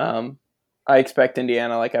 I expect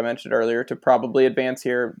Indiana, like I mentioned earlier, to probably advance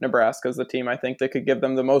here. Nebraska is the team I think that could give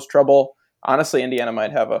them the most trouble. Honestly, Indiana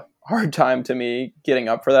might have a hard time to me getting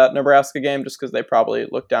up for that Nebraska game just because they probably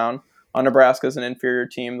look down on Nebraska as an inferior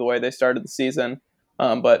team the way they started the season.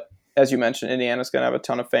 But as you mentioned, Indiana's going to have a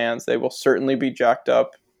ton of fans. They will certainly be jacked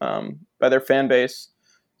up by their fan base.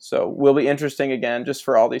 So will be interesting again just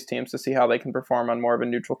for all these teams to see how they can perform on more of a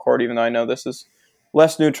neutral court, even though I know this is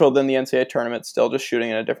less neutral than the NCAA tournament, still just shooting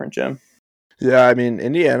in a different gym. Yeah, I mean,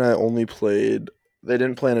 Indiana they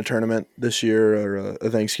didn't play in a tournament this year or a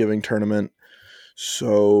Thanksgiving tournament.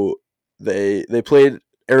 So they played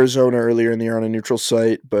Arizona earlier in the year on a neutral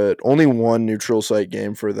site, but only one neutral site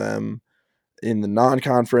game for them in the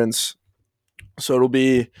non-conference. So it'll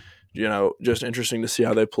be, just interesting to see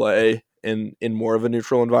how they play in more of a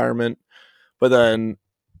neutral environment. But then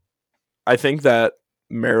I think that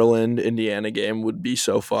Maryland-Indiana game would be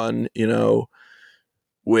so fun,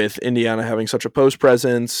 with Indiana having such a post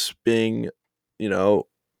presence, being,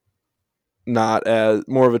 not as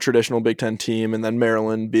more of a traditional Big Ten team, and then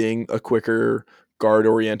Maryland being a quicker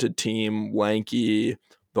guard-oriented team, lanky,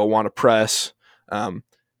 they'll want to press. That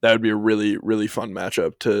would be a really, really fun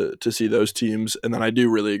matchup to see those teams. And then I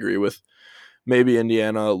do really agree with maybe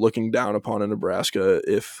Indiana looking down upon a Nebraska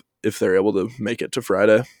if they're able to make it to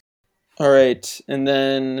Friday. All right, and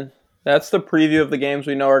then that's the preview of the games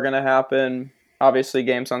we know are going to happen. Obviously,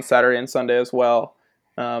 games on Saturday and Sunday as well.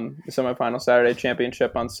 The semifinal Saturday,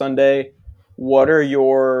 championship on Sunday. What are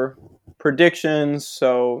your predictions?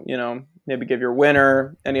 So, maybe give your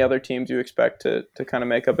winner. Any other teams you expect to kind of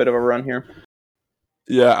make a bit of a run here?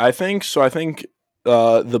 Yeah, I think so. I think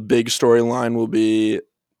the big storyline will be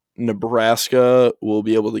Nebraska will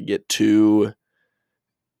be able to get to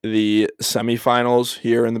the semifinals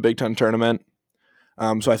here in the Big Ten tournament.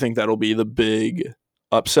 So I think that'll be the big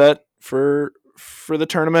upset for the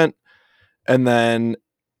tournament. And then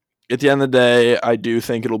at the end of the day, I do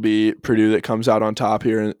think it'll be Purdue that comes out on top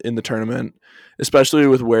here in the tournament, especially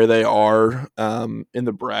with where they are in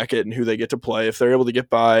the bracket and who they get to play. If they're able to get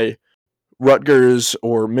by Rutgers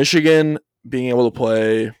or Michigan, being able to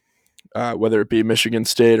play, whether it be Michigan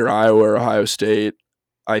State or Iowa or Ohio State,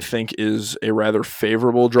 I think is a rather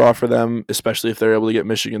favorable draw for them, especially if they're able to get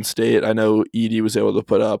Michigan State. I know Edey was able to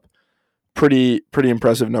put up pretty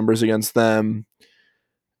impressive numbers against them.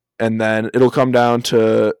 And then it'll come down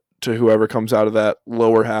to whoever comes out of that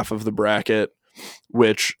lower half of the bracket,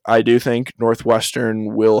 which I do think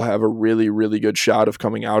Northwestern will have a really, really good shot of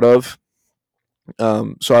coming out of.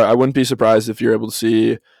 So I wouldn't be surprised if you're able to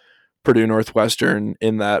see Purdue Northwestern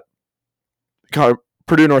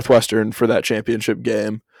for that championship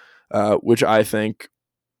game, which I think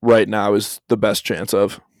right now is the best chance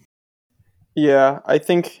of. Yeah, I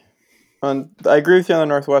think I agree with you on the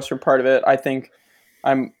Northwestern part of it. I think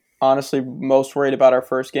I'm honestly most worried about our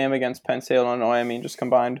first game against Penn State, Illinois. I mean, just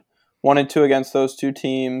combined 1 and 2 against those two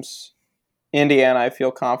teams. Indiana, I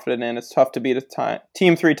feel confident in. It's tough to beat a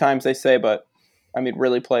team 3 times, they say, but I mean,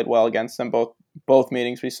 really played well against them both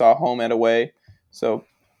meetings. We saw home and away. So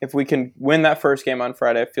if we can win that first game on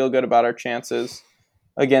Friday, I feel good about our chances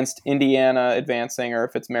against Indiana advancing, or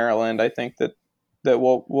if it's Maryland, I think that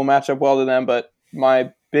we'll match up well to them. But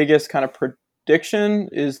my biggest kind of prediction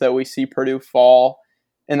is that we see Purdue fall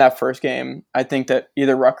in that first game. I think that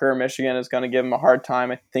either Rutger or Michigan is going to give them a hard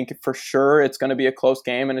time. I think for sure it's going to be a close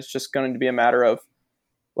game, and it's just going to be a matter of,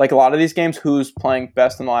 like a lot of these games, who's playing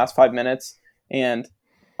best in the last 5 minutes. And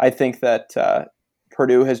I think that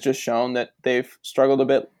Purdue has just shown that they've struggled a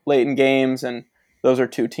bit late in games, and those are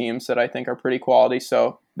two teams that I think are pretty quality.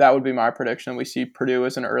 So that would be my prediction. We see Purdue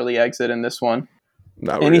as an early exit in this one.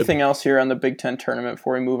 Anything else here on the Big Ten tournament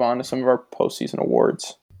before we move on to some of our postseason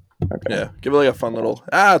awards? Okay. Yeah, give it like a fun little,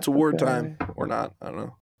 it's award time. Or not, I don't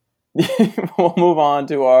know. We'll move on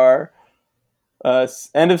to our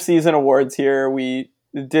end of season awards here. We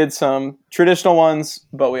did some traditional ones,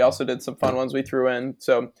 but we also did some fun ones we threw in.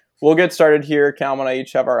 So we'll get started here. Calum and I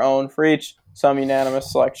each have our own for each, some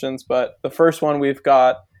unanimous selections. But the first one we've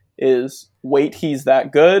got is Wait, He's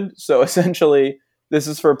That Good. So essentially, this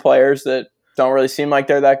is for players that don't really seem like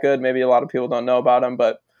they're that good. Maybe a lot of people don't know about them,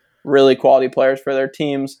 but really quality players for their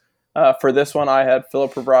teams. For this one, I had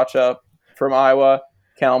Philip Prabracha from Iowa.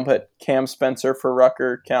 Callum put Cam Spencer for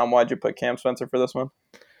Rutger. Callum, why'd you put Cam Spencer for this one?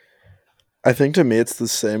 I think to me it's the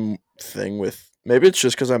same thing with maybe it's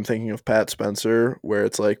just because I'm thinking of Pat Spencer, where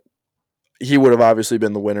it's like he would have obviously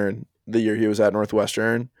been the winner in the year he was at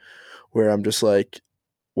Northwestern, where I'm just like,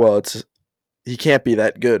 well, he can't be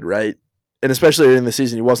that good, right? And especially in the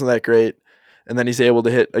season, he wasn't that great. And then he's able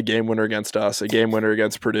to hit a game winner against us, a game winner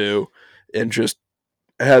against Purdue, and just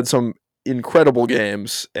had some incredible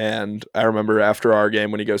games. And I remember after our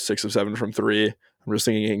game when he goes 6 of 7 from 3, I'm just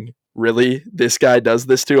thinking, really? This guy does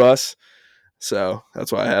this to us? So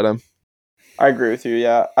that's why I had him. I agree with you.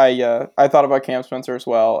 Yeah, I thought about Cam Spencer as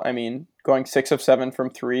well. I mean, going 6 of 7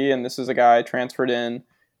 from 3, and this is a guy transferred in,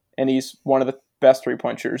 and he's one of the best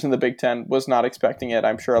 3-point shooters in the Big Ten. Was not expecting it.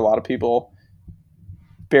 I'm sure a lot of people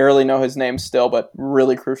barely know his name still, but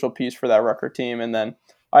really crucial piece for that Rutger team. And then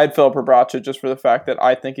I had Philip Prabracha just for the fact that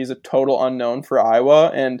I think he's a total unknown for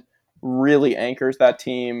Iowa and really anchors that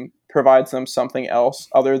team, provides them something else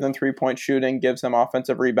other than 3-point shooting, gives them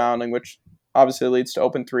offensive rebounding, which obviously leads to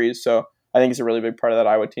open threes. So I think he's a really big part of that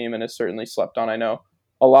Iowa team and is certainly slept on. I know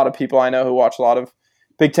a lot of people I know who watch a lot of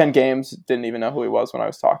Big Ten games didn't even know who he was when I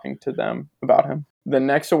was talking to them about him. The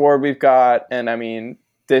next award we've got, and I mean,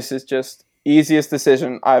 this is just easiest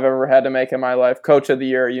decision I've ever had to make in my life. Coach of the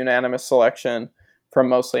Year, unanimous selection from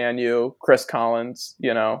mostly NU, Chris Collins,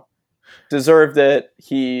 deserved it.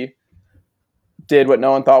 He did what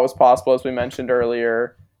no one thought was possible, as we mentioned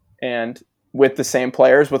earlier, and with the same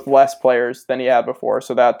players, with less players than he had before.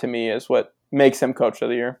 So that, to me, is what makes him Coach of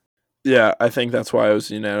the Year. Yeah, I think that's why it was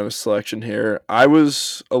a unanimous selection here. I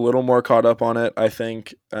was a little more caught up on it. I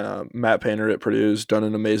think Matt Painter at Purdue's done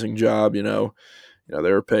an amazing job. They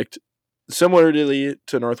were picked similarly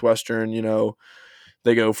to Northwestern.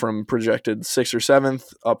 They go from projected 6th or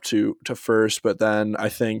 7th up to first, but then I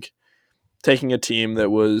think taking a team that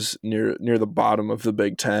was near the bottom of the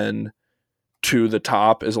Big Ten to the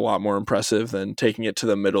top is a lot more impressive than taking it to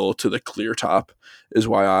the middle to the clear top, is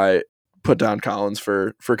why I put down Collins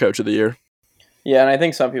for Coach of the Year. Yeah, and I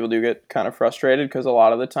think some people do get kind of frustrated because a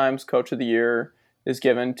lot of the times Coach of the Year is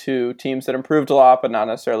given to teams that improved a lot, but not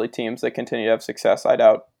necessarily teams that continue to have success. I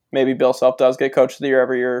doubt maybe Bill Self does get Coach of the Year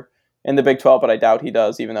every year in the Big 12, but I doubt he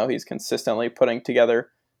does, even though he's consistently putting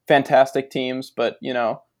together fantastic teams. But,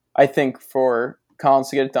 I think for Collins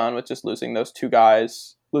to get it done with just losing those two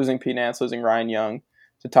guys, losing Pete Nance, losing Ryan Young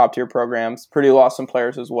to top-tier programs, pretty lost some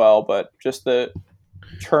players as well, but just the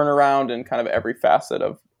turnaround in kind of every facet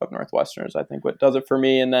of Northwesterners, I think what does it for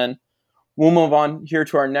me. And then we'll move on here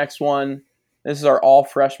to our next one. This is our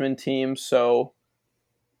all-freshman team. So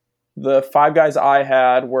the 5 guys I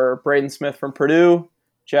had were Braden Smith from Purdue,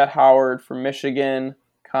 Jet Howard from Michigan,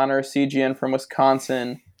 Connor Segian from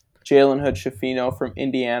Wisconsin, Jalen Hood-Schifino from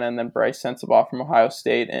Indiana, and then Bryce Sensabaugh from Ohio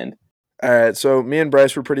State. And all right, so me and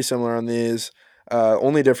Bryce were pretty similar on these.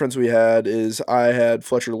 Only difference we had is I had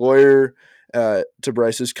Fletcher Lawyer to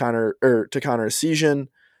Bryce's Connor Segian.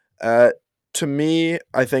 To me,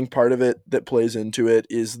 I think part of it that plays into it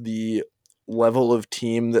is the level of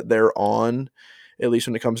team that they're on, at least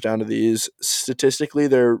when it comes down to these. Statistically,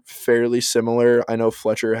 they're fairly similar. I know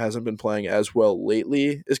Fletcher hasn't been playing as well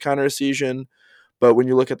lately as Connor Segian, but when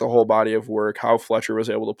you look at the whole body of work, how Fletcher was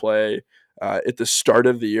able to play at the start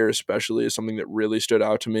of the year especially is something that really stood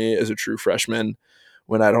out to me as a true freshman,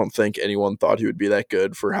 when I don't think anyone thought he would be that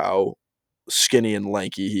good for how skinny and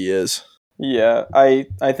lanky he is. Yeah, I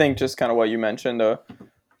think just kind of what you mentioned, the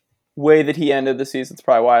way that he ended the season is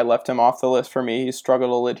probably why I left him off the list for me. He's struggled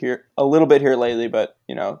a little bit here lately, but,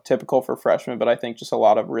 typical for freshmen. But I think just a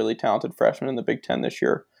lot of really talented freshmen in the Big Ten this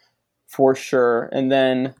year for sure. And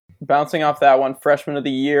then bouncing off that one, freshman of the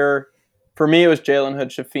year, for me it was Jalen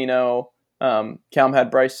Hood-Schifino. Calum had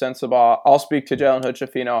Bryce Sensabaugh. I'll speak to Jalen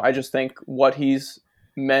Hood-Schifino. I just think what he's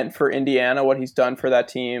meant for Indiana, what he's done for that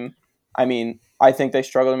team, I mean, I think they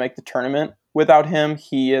struggle to make the tournament without him.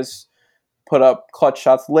 He has put up clutch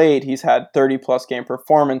shots late. He's had 30-plus game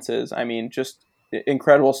performances. I mean, just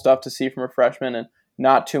incredible stuff to see from a freshman, and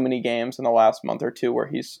not too many games in the last month or two where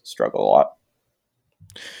he's struggled a lot.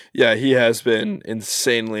 Yeah, he has been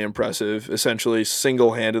insanely impressive, essentially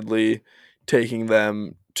single-handedly taking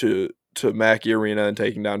them to Mackey Arena and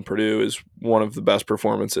taking down Purdue is one of the best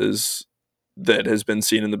performances that has been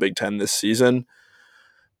seen in the Big Ten this season.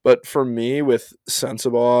 But for me, with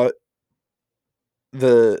Sensabaugh,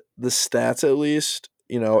 the stats at least,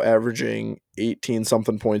 averaging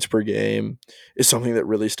 18-something points per game is something that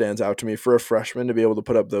really stands out to me. For a freshman to be able to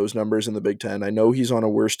put up those numbers in the Big Ten, I know he's on a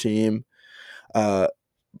worse team,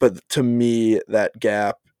 But to me, that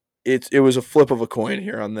gap, it was a flip of a coin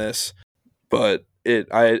here on this. But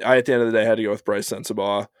I at the end of the day had to go with Bryce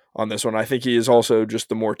Sensabaugh on this one. I think he is also just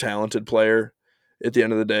the more talented player at the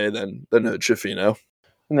end of the day than Hood Schifino.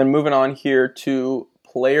 And then moving on here to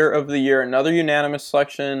Player of the Year, another unanimous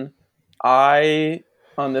selection. I,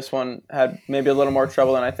 on this one, had maybe a little more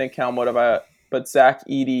trouble than I think Calm would have, but Zach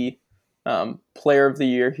Edey, Player of the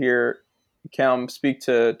Year here. Calm, speak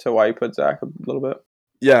to why you put Zach a little bit.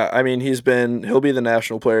 Yeah, I mean, he'll be the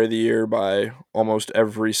National Player of the Year by almost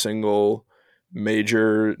every single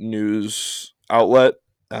major news outlet.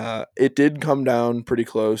 It did come down pretty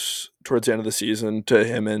close towards the end of the season to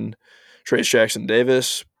him and Trace Jackson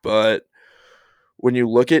Davis, but when you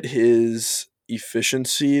look at his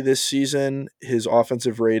efficiency this season, his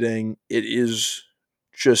offensive rating, it is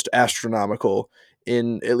just astronomical.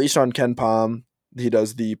 In at least on Ken Palm, he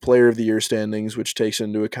does the Player of the Year standings, which takes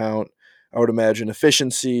into account, I would imagine,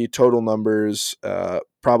 efficiency, total numbers,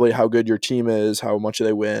 probably how good your team is, how much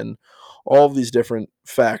they win, all of these different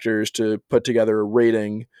factors to put together a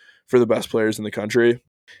rating for the best players in the country.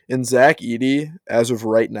 In Zach Edey, as of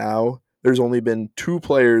right now, there's only been 2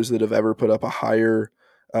 players that have ever put up a higher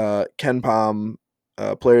Ken Palm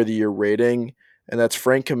Player of the Year rating, and that's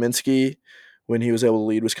Frank Kaminsky when he was able to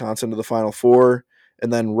lead Wisconsin to the Final Four,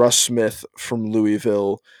 and then Russ Smith from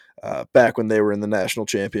Louisville back when they were in the national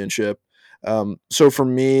championship. So for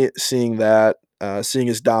me, seeing that, seeing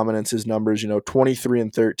his dominance, his numbers, 23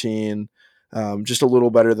 and 13, just a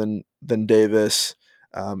little better than Davis.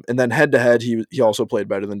 And then head to head, he also played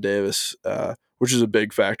better than Davis, which is a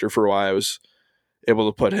big factor for why I was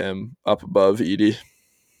able to put him up above Edey.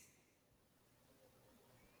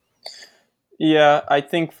 Yeah, I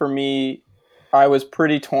think for me, I was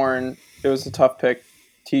pretty torn. It was a tough pick,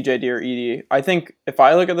 TJD or Edey. I think if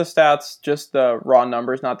I look at the stats, just the raw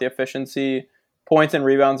numbers, not the efficiency, points and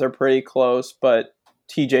rebounds are pretty close, but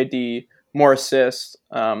TJD, more assists,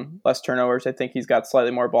 less turnovers. I think he's got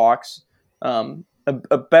slightly more blocks.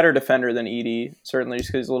 A better defender than Edey, certainly just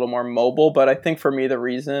because he's a little more mobile. But I think for me, the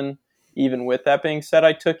reason, even with that being said,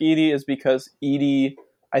 I took Edey is because Edey,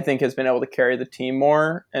 I think, has been able to carry the team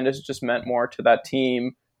more and has just meant more to that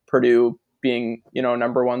team. Purdue being,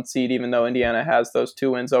 number 1 seed, even though Indiana has those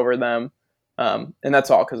 2 wins over them. And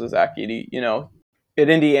that's all because of Zach Edey. At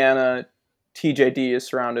Indiana, TJD is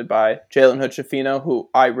surrounded by Jalen Hood-Schifino, who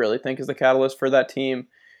I really think is the catalyst for that team.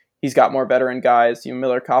 He's got more veteran guys.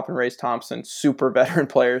 Miller Kopp and Race Thompson, super veteran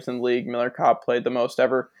players in the league. Miller Kopp played the most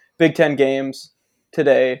ever Big Ten games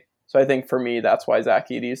today. So I think for me, that's why Zach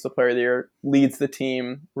Edey is the Player of the Year. Leads the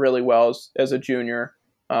team really well as a junior,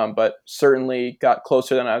 but certainly got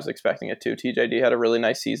closer than I was expecting it to. TJD had a really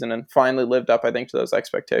nice season and finally lived up, I think, to those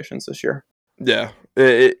expectations this year. Yeah,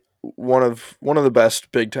 one of the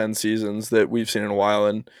best Big Ten seasons that we've seen in a while.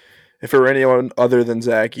 And if it were anyone other than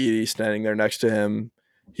Zach Edey standing there next to him,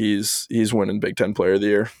 he's winning Big Ten Player of the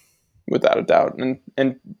Year without a doubt,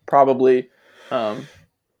 and probably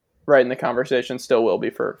right in the conversation still will be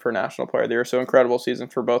for National Player of the Year. So incredible season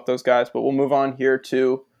for both those guys. But we'll move on here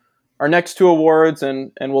to our next 2 awards,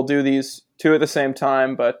 and we'll do these 2 at the same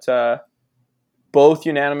time. But both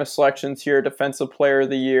unanimous selections here: Defensive Player of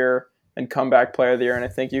the Year and Comeback Player of the Year. And I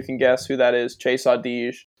think you can guess who that is. Chase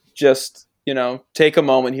Audige. Just take a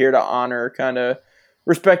moment here to honor, kind of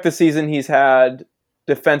respect the season he's had.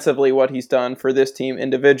 Defensively, what he's done for this team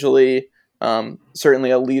individually, certainly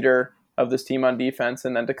a leader of this team on defense,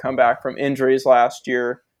 and then to come back from injuries last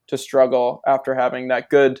year to struggle after having that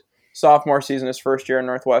good sophomore season, his first year in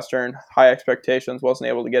Northwestern, high expectations, wasn't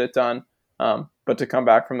able to get it done. But to come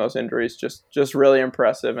back from those injuries, just really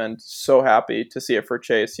impressive, and so happy to see it for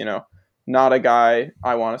Chase. Not a guy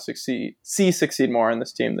I want to succeed more in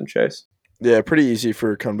this team than Chase. Yeah, pretty easy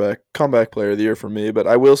for comeback Player of the Year for me, but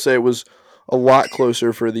I will say it was a lot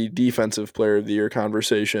closer for the Defensive Player of the Year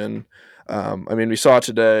conversation. We saw it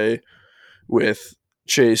today with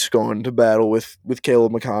Chase going to battle with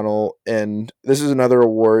Caleb McConnell, and this is another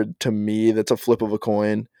award to me that's a flip of a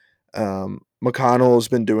coin. McConnell has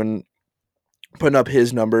been putting up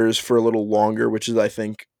his numbers for a little longer, which is, I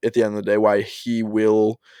think, at the end of the day, why he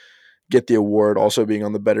will get the award, also being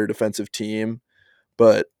on the better defensive team.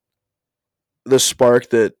 But the spark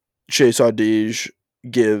that Chase Audige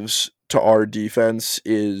gives to our defense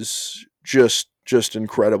is just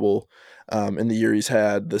incredible. In the year he's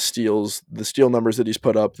had, the steal numbers that he's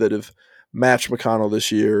put up that have matched McConnell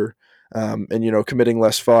this year, and committing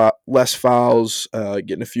less fouls,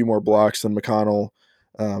 getting a few more blocks than McConnell,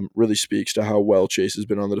 really speaks to how well Chase has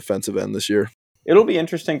been on the defensive end this year. It'll be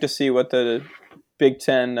interesting to see what the Big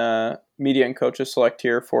Ten media and coaches select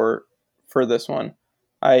here for this one.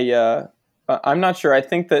 I I'm not sure. I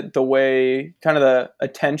think that the way, kind of the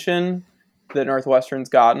attention that Northwestern's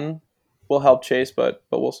gotten will help Chase, but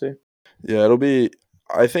we'll see. Yeah, it'll be.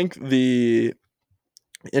 I think the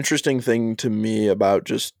interesting thing to me about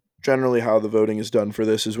just generally how the voting is done for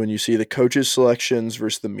this is when you see the coaches' selections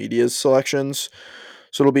versus the media's selections.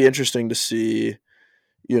 So it'll be interesting to see,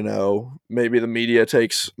 maybe the media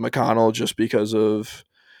takes McConnell just because of,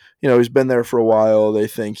 he's been there for a while. They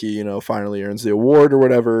think he, finally earns the award or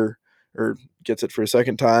whatever, or gets it for a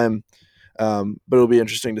second time. But it'll be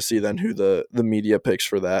interesting to see then who the media picks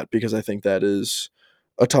for that, because I think that is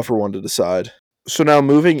a tougher one to decide. So now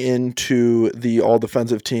moving into the all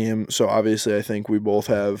defensive team. So obviously I think we both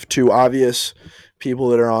have two obvious people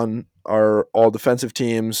that are on our all defensive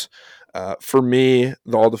teams. For me,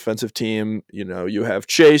 the all defensive team, you have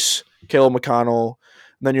Chase, Caleb McConnell,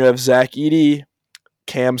 and then you have Zach Edey,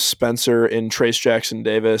 Cam Spencer, and Trace Jackson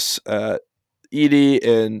Davis. Edey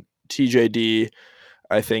and TJD,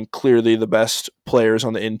 I think clearly the best players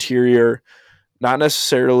on the interior. Not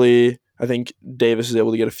necessarily, I think Davis is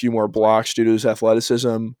able to get a few more blocks due to his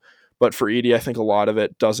athleticism, but for Edey, I think a lot of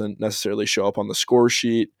it doesn't necessarily show up on the score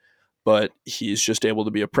sheet, but he's just able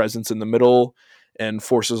to be a presence in the middle and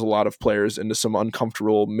forces a lot of players into some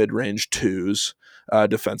uncomfortable mid-range twos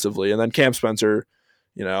defensively. And then Cam Spencer,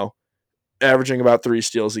 averaging about 3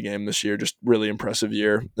 steals a game this year, just really impressive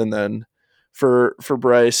year. And then for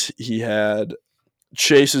Bryce, he had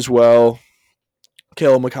Chase as well,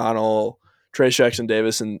 Caleb McConnell, Trace Jackson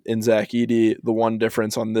Davis, and Zach Edey. The one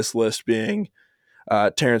difference on this list being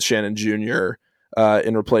Terrence Shannon Jr.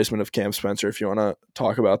 In replacement of Cam Spencer, if you want to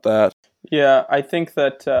talk about that. Yeah, I think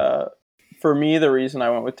that for me, the reason I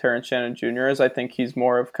went with Terrence Shannon Jr. is I think he's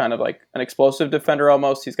more of kind of like an explosive defender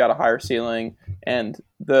almost. He's got a higher ceiling, and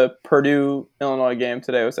the Purdue-Illinois game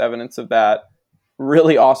today was evidence of that.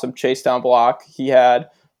 Really awesome chase down block he had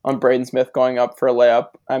on Braden Smith going up for a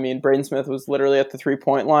layup. I mean, Braden Smith was literally at the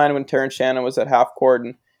 3-point line when Terrence Shannon was at half court,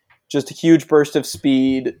 and just a huge burst of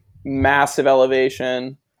speed, massive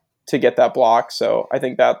elevation to get that block. So I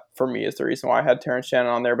think that, for me, is the reason why I had Terrence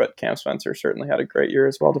Shannon on there, but Cam Spencer certainly had a great year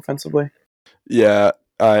as well defensively. Yeah,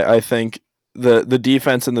 I think the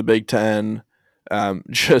defense in the Big Ten,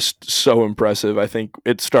 just so impressive. I think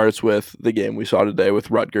it starts with the game we saw today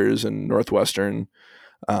with Rutgers and Northwestern.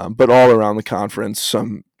 But all around the conference,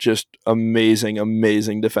 some just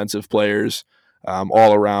amazing defensive players,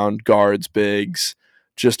 all around, guards, bigs,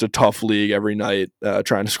 just a tough league every night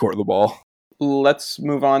trying to score the ball. Let's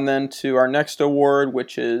move on then to our next award,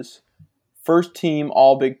 which is first team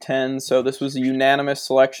All Big Ten. So this was a unanimous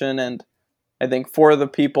selection, and I think 4 of the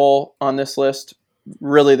people on this list,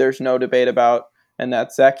 really there's no debate about, and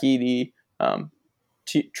that's Zach Edey,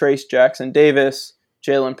 Trace Jackson Davis,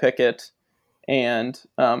 Jalen Pickett, and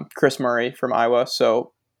Chris Murray from Iowa.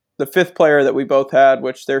 So the 5th player that we both had,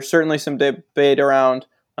 which there's certainly some debate around,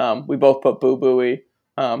 we both put Boo Buie.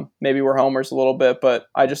 Maybe we're homers a little bit, but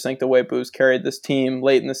I just think the way Boo's carried this team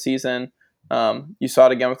late in the season, you saw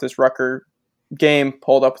it again with this Rutger game,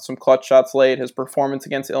 pulled up with some clutch shots late. His performance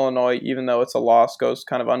against Illinois, even though it's a loss, goes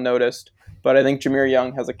kind of unnoticed. But I think Jameer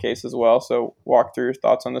Young has a case as well. So walk through your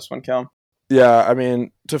thoughts on this one, Kel. Yeah, I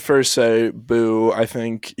mean, to first say Boo, I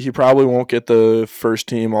think he probably won't get the first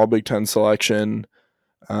team All Big Ten selection,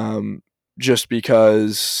 just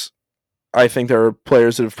because I think there are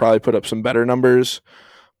players that have probably put up some better numbers.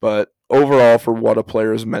 But overall, for what a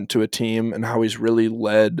player is meant to a team and how he's really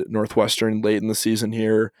led Northwestern late in the season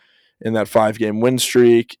here in that 5-game win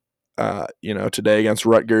streak, today against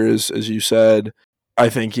Rutgers, as you said, I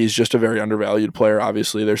think he's just a very undervalued player.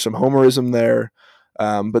 Obviously, there's some homerism there,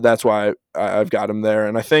 but that's why I've got him there.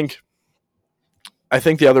 And I think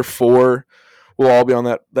the other 4 will all be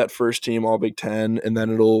on that first team All Big Ten, and then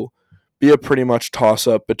it'll be a pretty much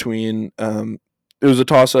toss-up between it was a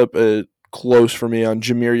toss-up close for me on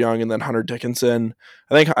Jameer Young and then Hunter Dickinson.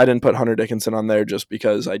 I think I didn't put Hunter Dickinson on there just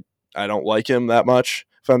because I don't like him that much,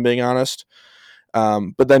 if I'm being honest.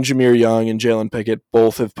 But then Jameer Young and Jalen Pickett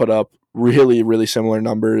both have put up really, really similar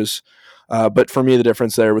numbers. But for me, the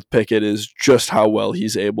difference there with Pickett is just how well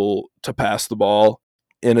he's able to pass the ball.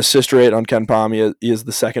 In assist rate on Ken Palm, he is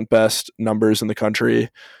the 2nd best numbers in the country.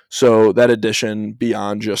 So that addition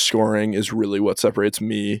beyond just scoring is really what separates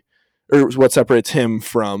him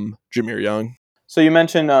from Jameer Young. So you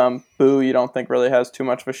mentioned Boo, you don't think really has too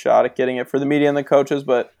much of a shot at getting it for the media and the coaches,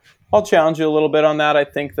 but I'll challenge you a little bit on that. I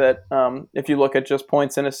think that if you look at just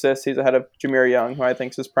points and assists, he's ahead of Jameer Young, who I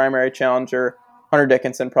think is his primary challenger. Hunter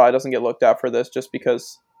Dickinson probably doesn't get looked at for this just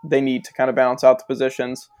because they need to kind of balance out the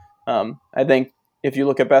positions. I think if you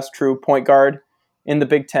look at best true point guard in the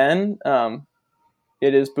Big Ten,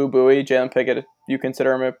 it is Boo Buie. Jalen Pickett, you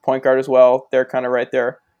consider him a point guard as well, they're kind of right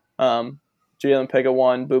there. Jalen Pickett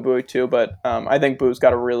 1, Boo Buie 2, but I think Boo's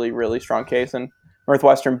got a really, really strong case, and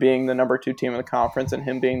Northwestern being the number 2 team in the conference and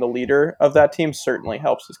him being the leader of that team certainly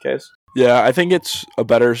helps his case. Yeah, I think it's a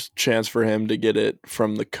better chance for him to get it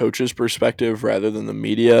from the coach's perspective rather than the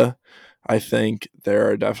media. I think there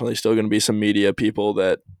are definitely still going to be some media people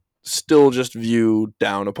that still just view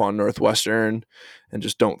down upon Northwestern and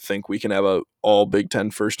just don't think we can have a all Big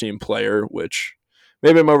Ten first team player, which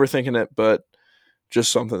maybe I'm overthinking it, but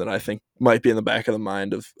just something that I think might be in the back of the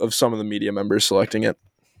mind of some of the media members selecting it.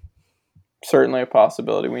 Certainly a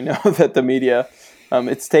possibility. We know that the media,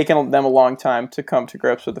 it's taken them a long time to come to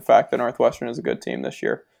grips with the fact that Northwestern is a good team this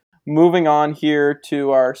year. Moving on here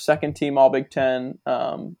to our second team All Big Ten,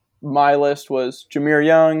 my list was Jameer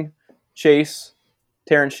Young, Chase,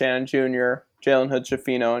 Terrence Shannon Jr., Jalen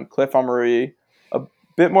Hood-Schifino, and Cliff Omoruyi. A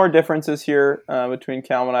bit more differences here between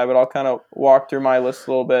Calum and I, but I'll kind of walk through my list a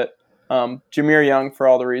little bit. Jameer Young, for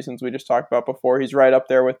all the reasons we just talked about before, he's right up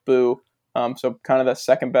there with Boo. So kind of the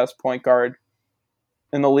second best point guard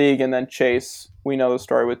in the league. And then Chase, we know the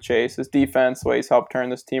story with Chase, his defense, the way he's helped turn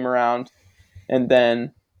this team around. And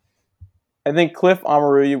then I think Cliff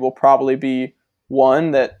Omoruyi will probably be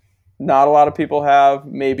one that not a lot of people have,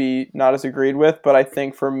 maybe not as agreed with, but I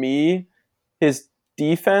think for me, his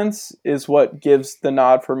defense is what gives the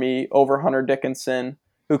nod for me over Hunter Dickinson,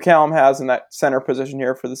 who Callum has in that center position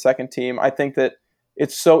here for the second team. I think that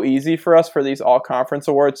it's so easy for us for these all-conference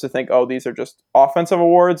awards to think, oh, these are just offensive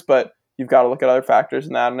awards, but you've got to look at other factors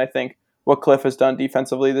in that. And I think what Cliff has done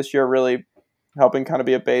defensively this year, really helping kind of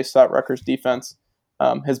be a base, that Rutgers defense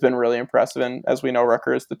has been really impressive. And as we know,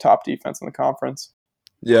 Rutgers is the top defense in the conference.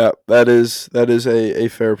 Yeah, that is a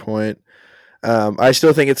fair point. I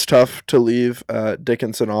still think it's tough to leave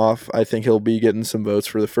Dickinson off. I think he'll be getting some votes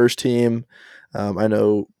for the first team. I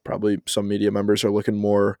know probably some media members are looking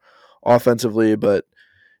more offensively, but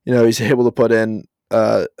he's able to put in.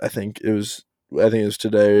 I think it was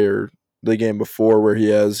today or the game before where he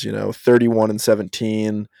has 31 and 17.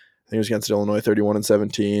 I think it was against Illinois, 31 and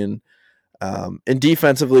 17. And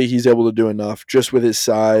defensively, he's able to do enough just with his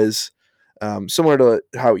size. Similar to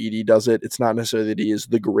how Edey does it, it's not necessarily that he is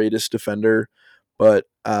the greatest defender, but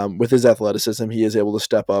with his athleticism, he is able to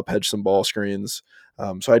step up, hedge some ball screens.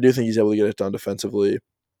 So I do think he's able to get it done defensively.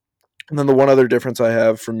 And then the one other difference I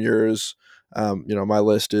have from yours, my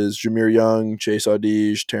list is Jameer Young, Chase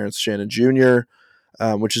Audige, Terrence Shannon Jr.,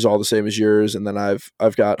 which is all the same as yours. And then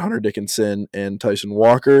I've got Hunter Dickinson and Tyson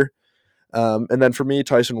Walker. And then for me,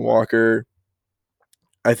 Tyson Walker,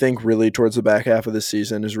 I think really towards the back half of the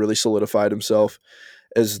season has really solidified himself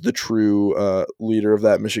as the true leader of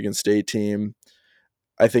that Michigan State team.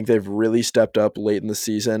 I think they've really stepped up late in the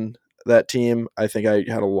season, that team. I think I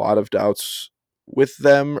had a lot of doubts with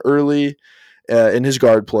them early, and his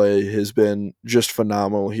guard play has been just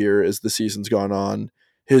phenomenal here as the season's gone on.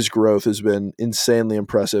 His growth has been insanely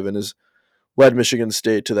impressive and has led Michigan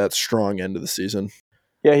State to that strong end of the season.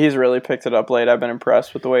 Yeah, he's really picked it up late. I've been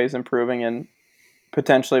impressed with the way he's improving and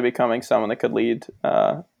potentially becoming someone that could lead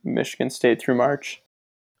Michigan State through March.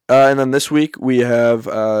 And then this week we have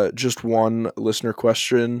just one listener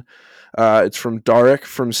question. It's from Darek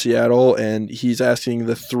from Seattle, and he's asking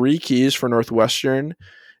the 3 keys for Northwestern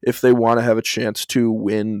if they want to have a chance to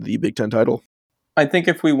win the Big Ten title. I think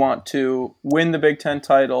if we want to win the Big Ten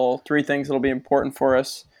title, 3 things that will be important for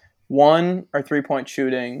us. 1, our 3-point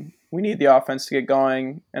shooting. We need the offense to get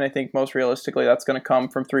going, and I think most realistically that's going to come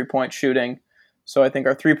from 3-point shooting. So I think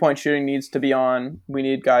our 3-point shooting needs to be on. We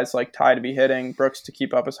need guys like Ty to be hitting, Brooks to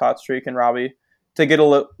keep up his hot streak, and Robbie to get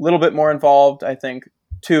a little bit more involved. I think,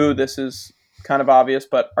 2, this is kind of obvious,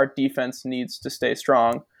 but our defense needs to stay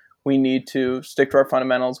strong. We need to stick to our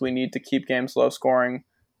fundamentals. We need to keep games low scoring.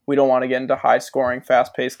 We don't want to get into high scoring,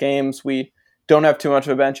 fast-paced games. We don't have too much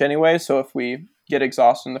of a bench anyway, so if we get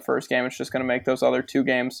exhausted in the first game, it's just going to make those other 2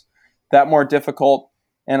 games that more difficult.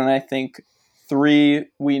 And I think 3,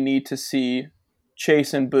 we need to see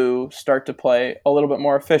Chase and Boo start to play a little bit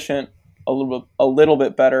more efficient, a little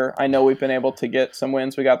bit better. I know we've been able to get some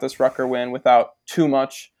wins. We got this Rutger win without too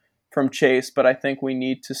much from Chase, but I think we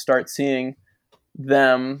need to start seeing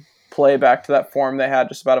them play back to that form they had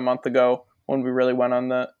just about a month ago when we really went on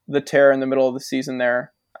the tear in the middle of the season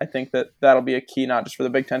there. I think that'll be a key, not just for the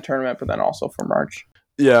Big Ten tournament, but then also for March.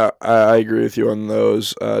 Yeah, I agree with you on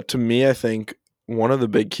those. To me, I think one of the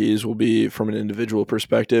big keys will be from an individual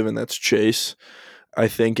perspective, and that's Chase. I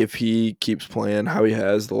think if he keeps playing how he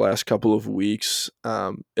has the last couple of weeks,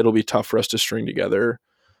 it'll be tough for us to string together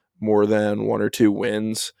more than 1 or 2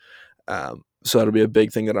 wins. So that'll be a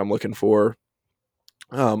big thing that I'm looking for.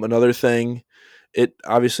 Another thing, it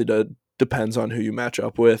obviously depends on who you match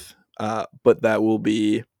up with. But that will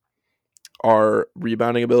be our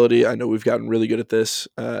rebounding ability. I know we've gotten really good at this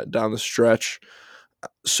down the stretch,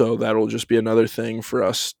 so that'll just be another thing for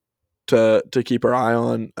us to keep our eye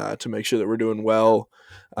on, to make sure that we're doing well.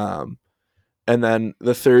 And then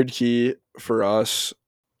the third key for us,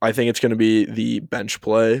 I think it's going to be the bench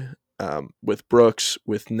play, with Brooks,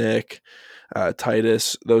 with Nick,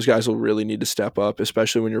 Titus. Those guys will really need to step up,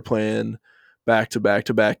 especially when you're playing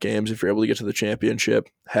back-to-back-to-back games. If you're able to get to the championship,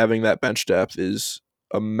 having that bench depth is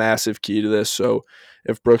a massive key to this. So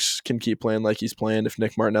if Brooks can keep playing like he's playing, if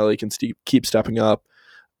Nick Martinelli can keep stepping up,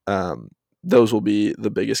 those will be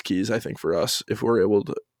the biggest keys, I think, for us if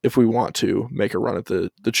we want to make a run at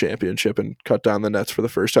the championship and cut down the nets for the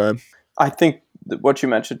first time. I think what you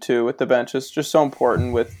mentioned too with the bench is just so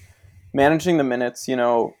important with managing the minutes.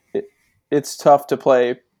 It's tough to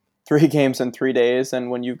play 3 games in 3 days,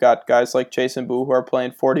 and when you've got guys like Chase and Boo who are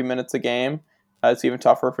playing 40 minutes a game, it's even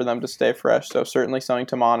tougher for them to stay fresh. So certainly something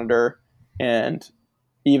to monitor. And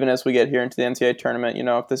even as we get here into the NCAA tournament,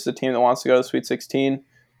 if this is a team that wants to go to the Sweet 16,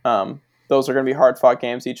 those are going to be hard-fought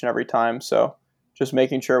games each and every time. So just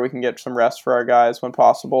making sure we can get some rest for our guys when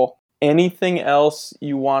possible. Anything else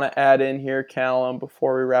you want to add in here, Callum,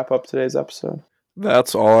 before we wrap up today's episode?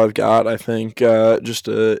 That's all I've got. I think just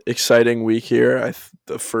an exciting week here.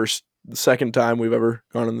 The second time we've ever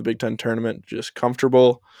gone in the Big Ten tournament, just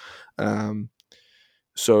comfortable.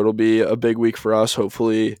 So it'll be a big week for us.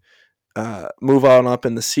 Hopefully move on up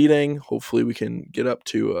in the seeding. Hopefully we can get up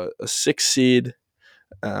to a 6 seed,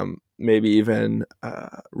 maybe even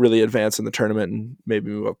really advance in the tournament and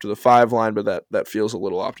maybe move up to the 5 line, but that feels a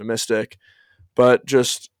little optimistic. But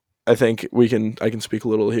just I think I can speak a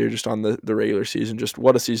little here just on the regular season, just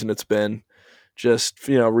what a season it's been. Just,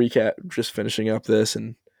 recap, just finishing up this,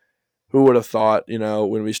 and who would have thought,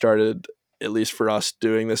 when we started, at least for us,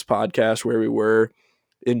 doing this podcast, where we were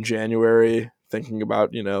in January, thinking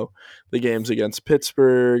about, the games against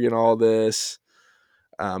Pittsburgh and all this,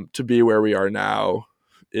 to be where we are now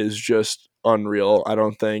is just unreal. I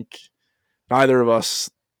don't think neither of us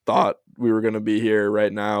thought we were going to be here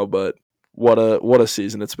right now, but what a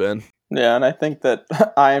season it's been. Yeah, and I think that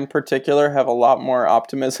I in particular have a lot more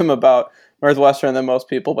optimism about Northwestern than most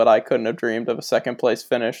people, but I couldn't have dreamed of a second place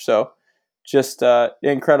finish. So just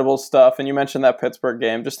incredible stuff. And you mentioned that Pittsburgh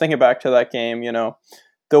game. Just thinking back to that game,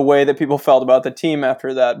 the way that people felt about the team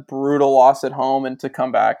after that brutal loss at home and to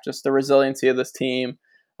come back, just the resiliency of this team.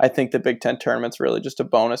 I think the Big Ten tournament's really just a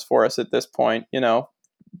bonus for us at this point. The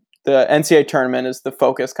NCAA tournament is the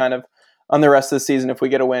focus kind of on the rest of the season. If we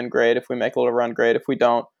get a win, great. If we make a little run, great. If we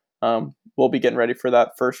don't, we'll be getting ready for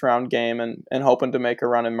that first round game and hoping to make a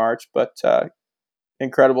run in March. But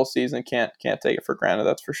incredible season. Can't take it for granted,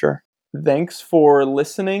 that's for sure. Thanks for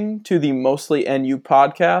listening to the Mostly NU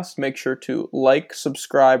podcast. Make sure to like,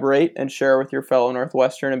 subscribe, rate, and share with your fellow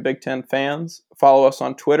Northwestern and Big Ten fans. Follow us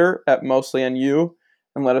on Twitter at MostlyNU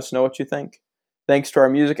and let us know what you think. Thanks to our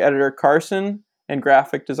music editor, Carson, and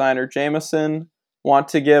graphic designer, Jameson. Want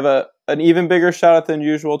to give an even bigger shout out than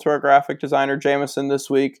usual to our graphic designer, Jameson, this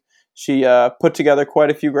week. She put together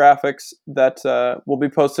quite a few graphics that will be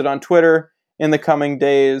posted on Twitter in the coming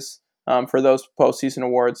days for those postseason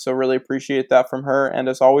awards. So really appreciate that from her. And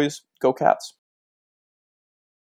as always, go Cats.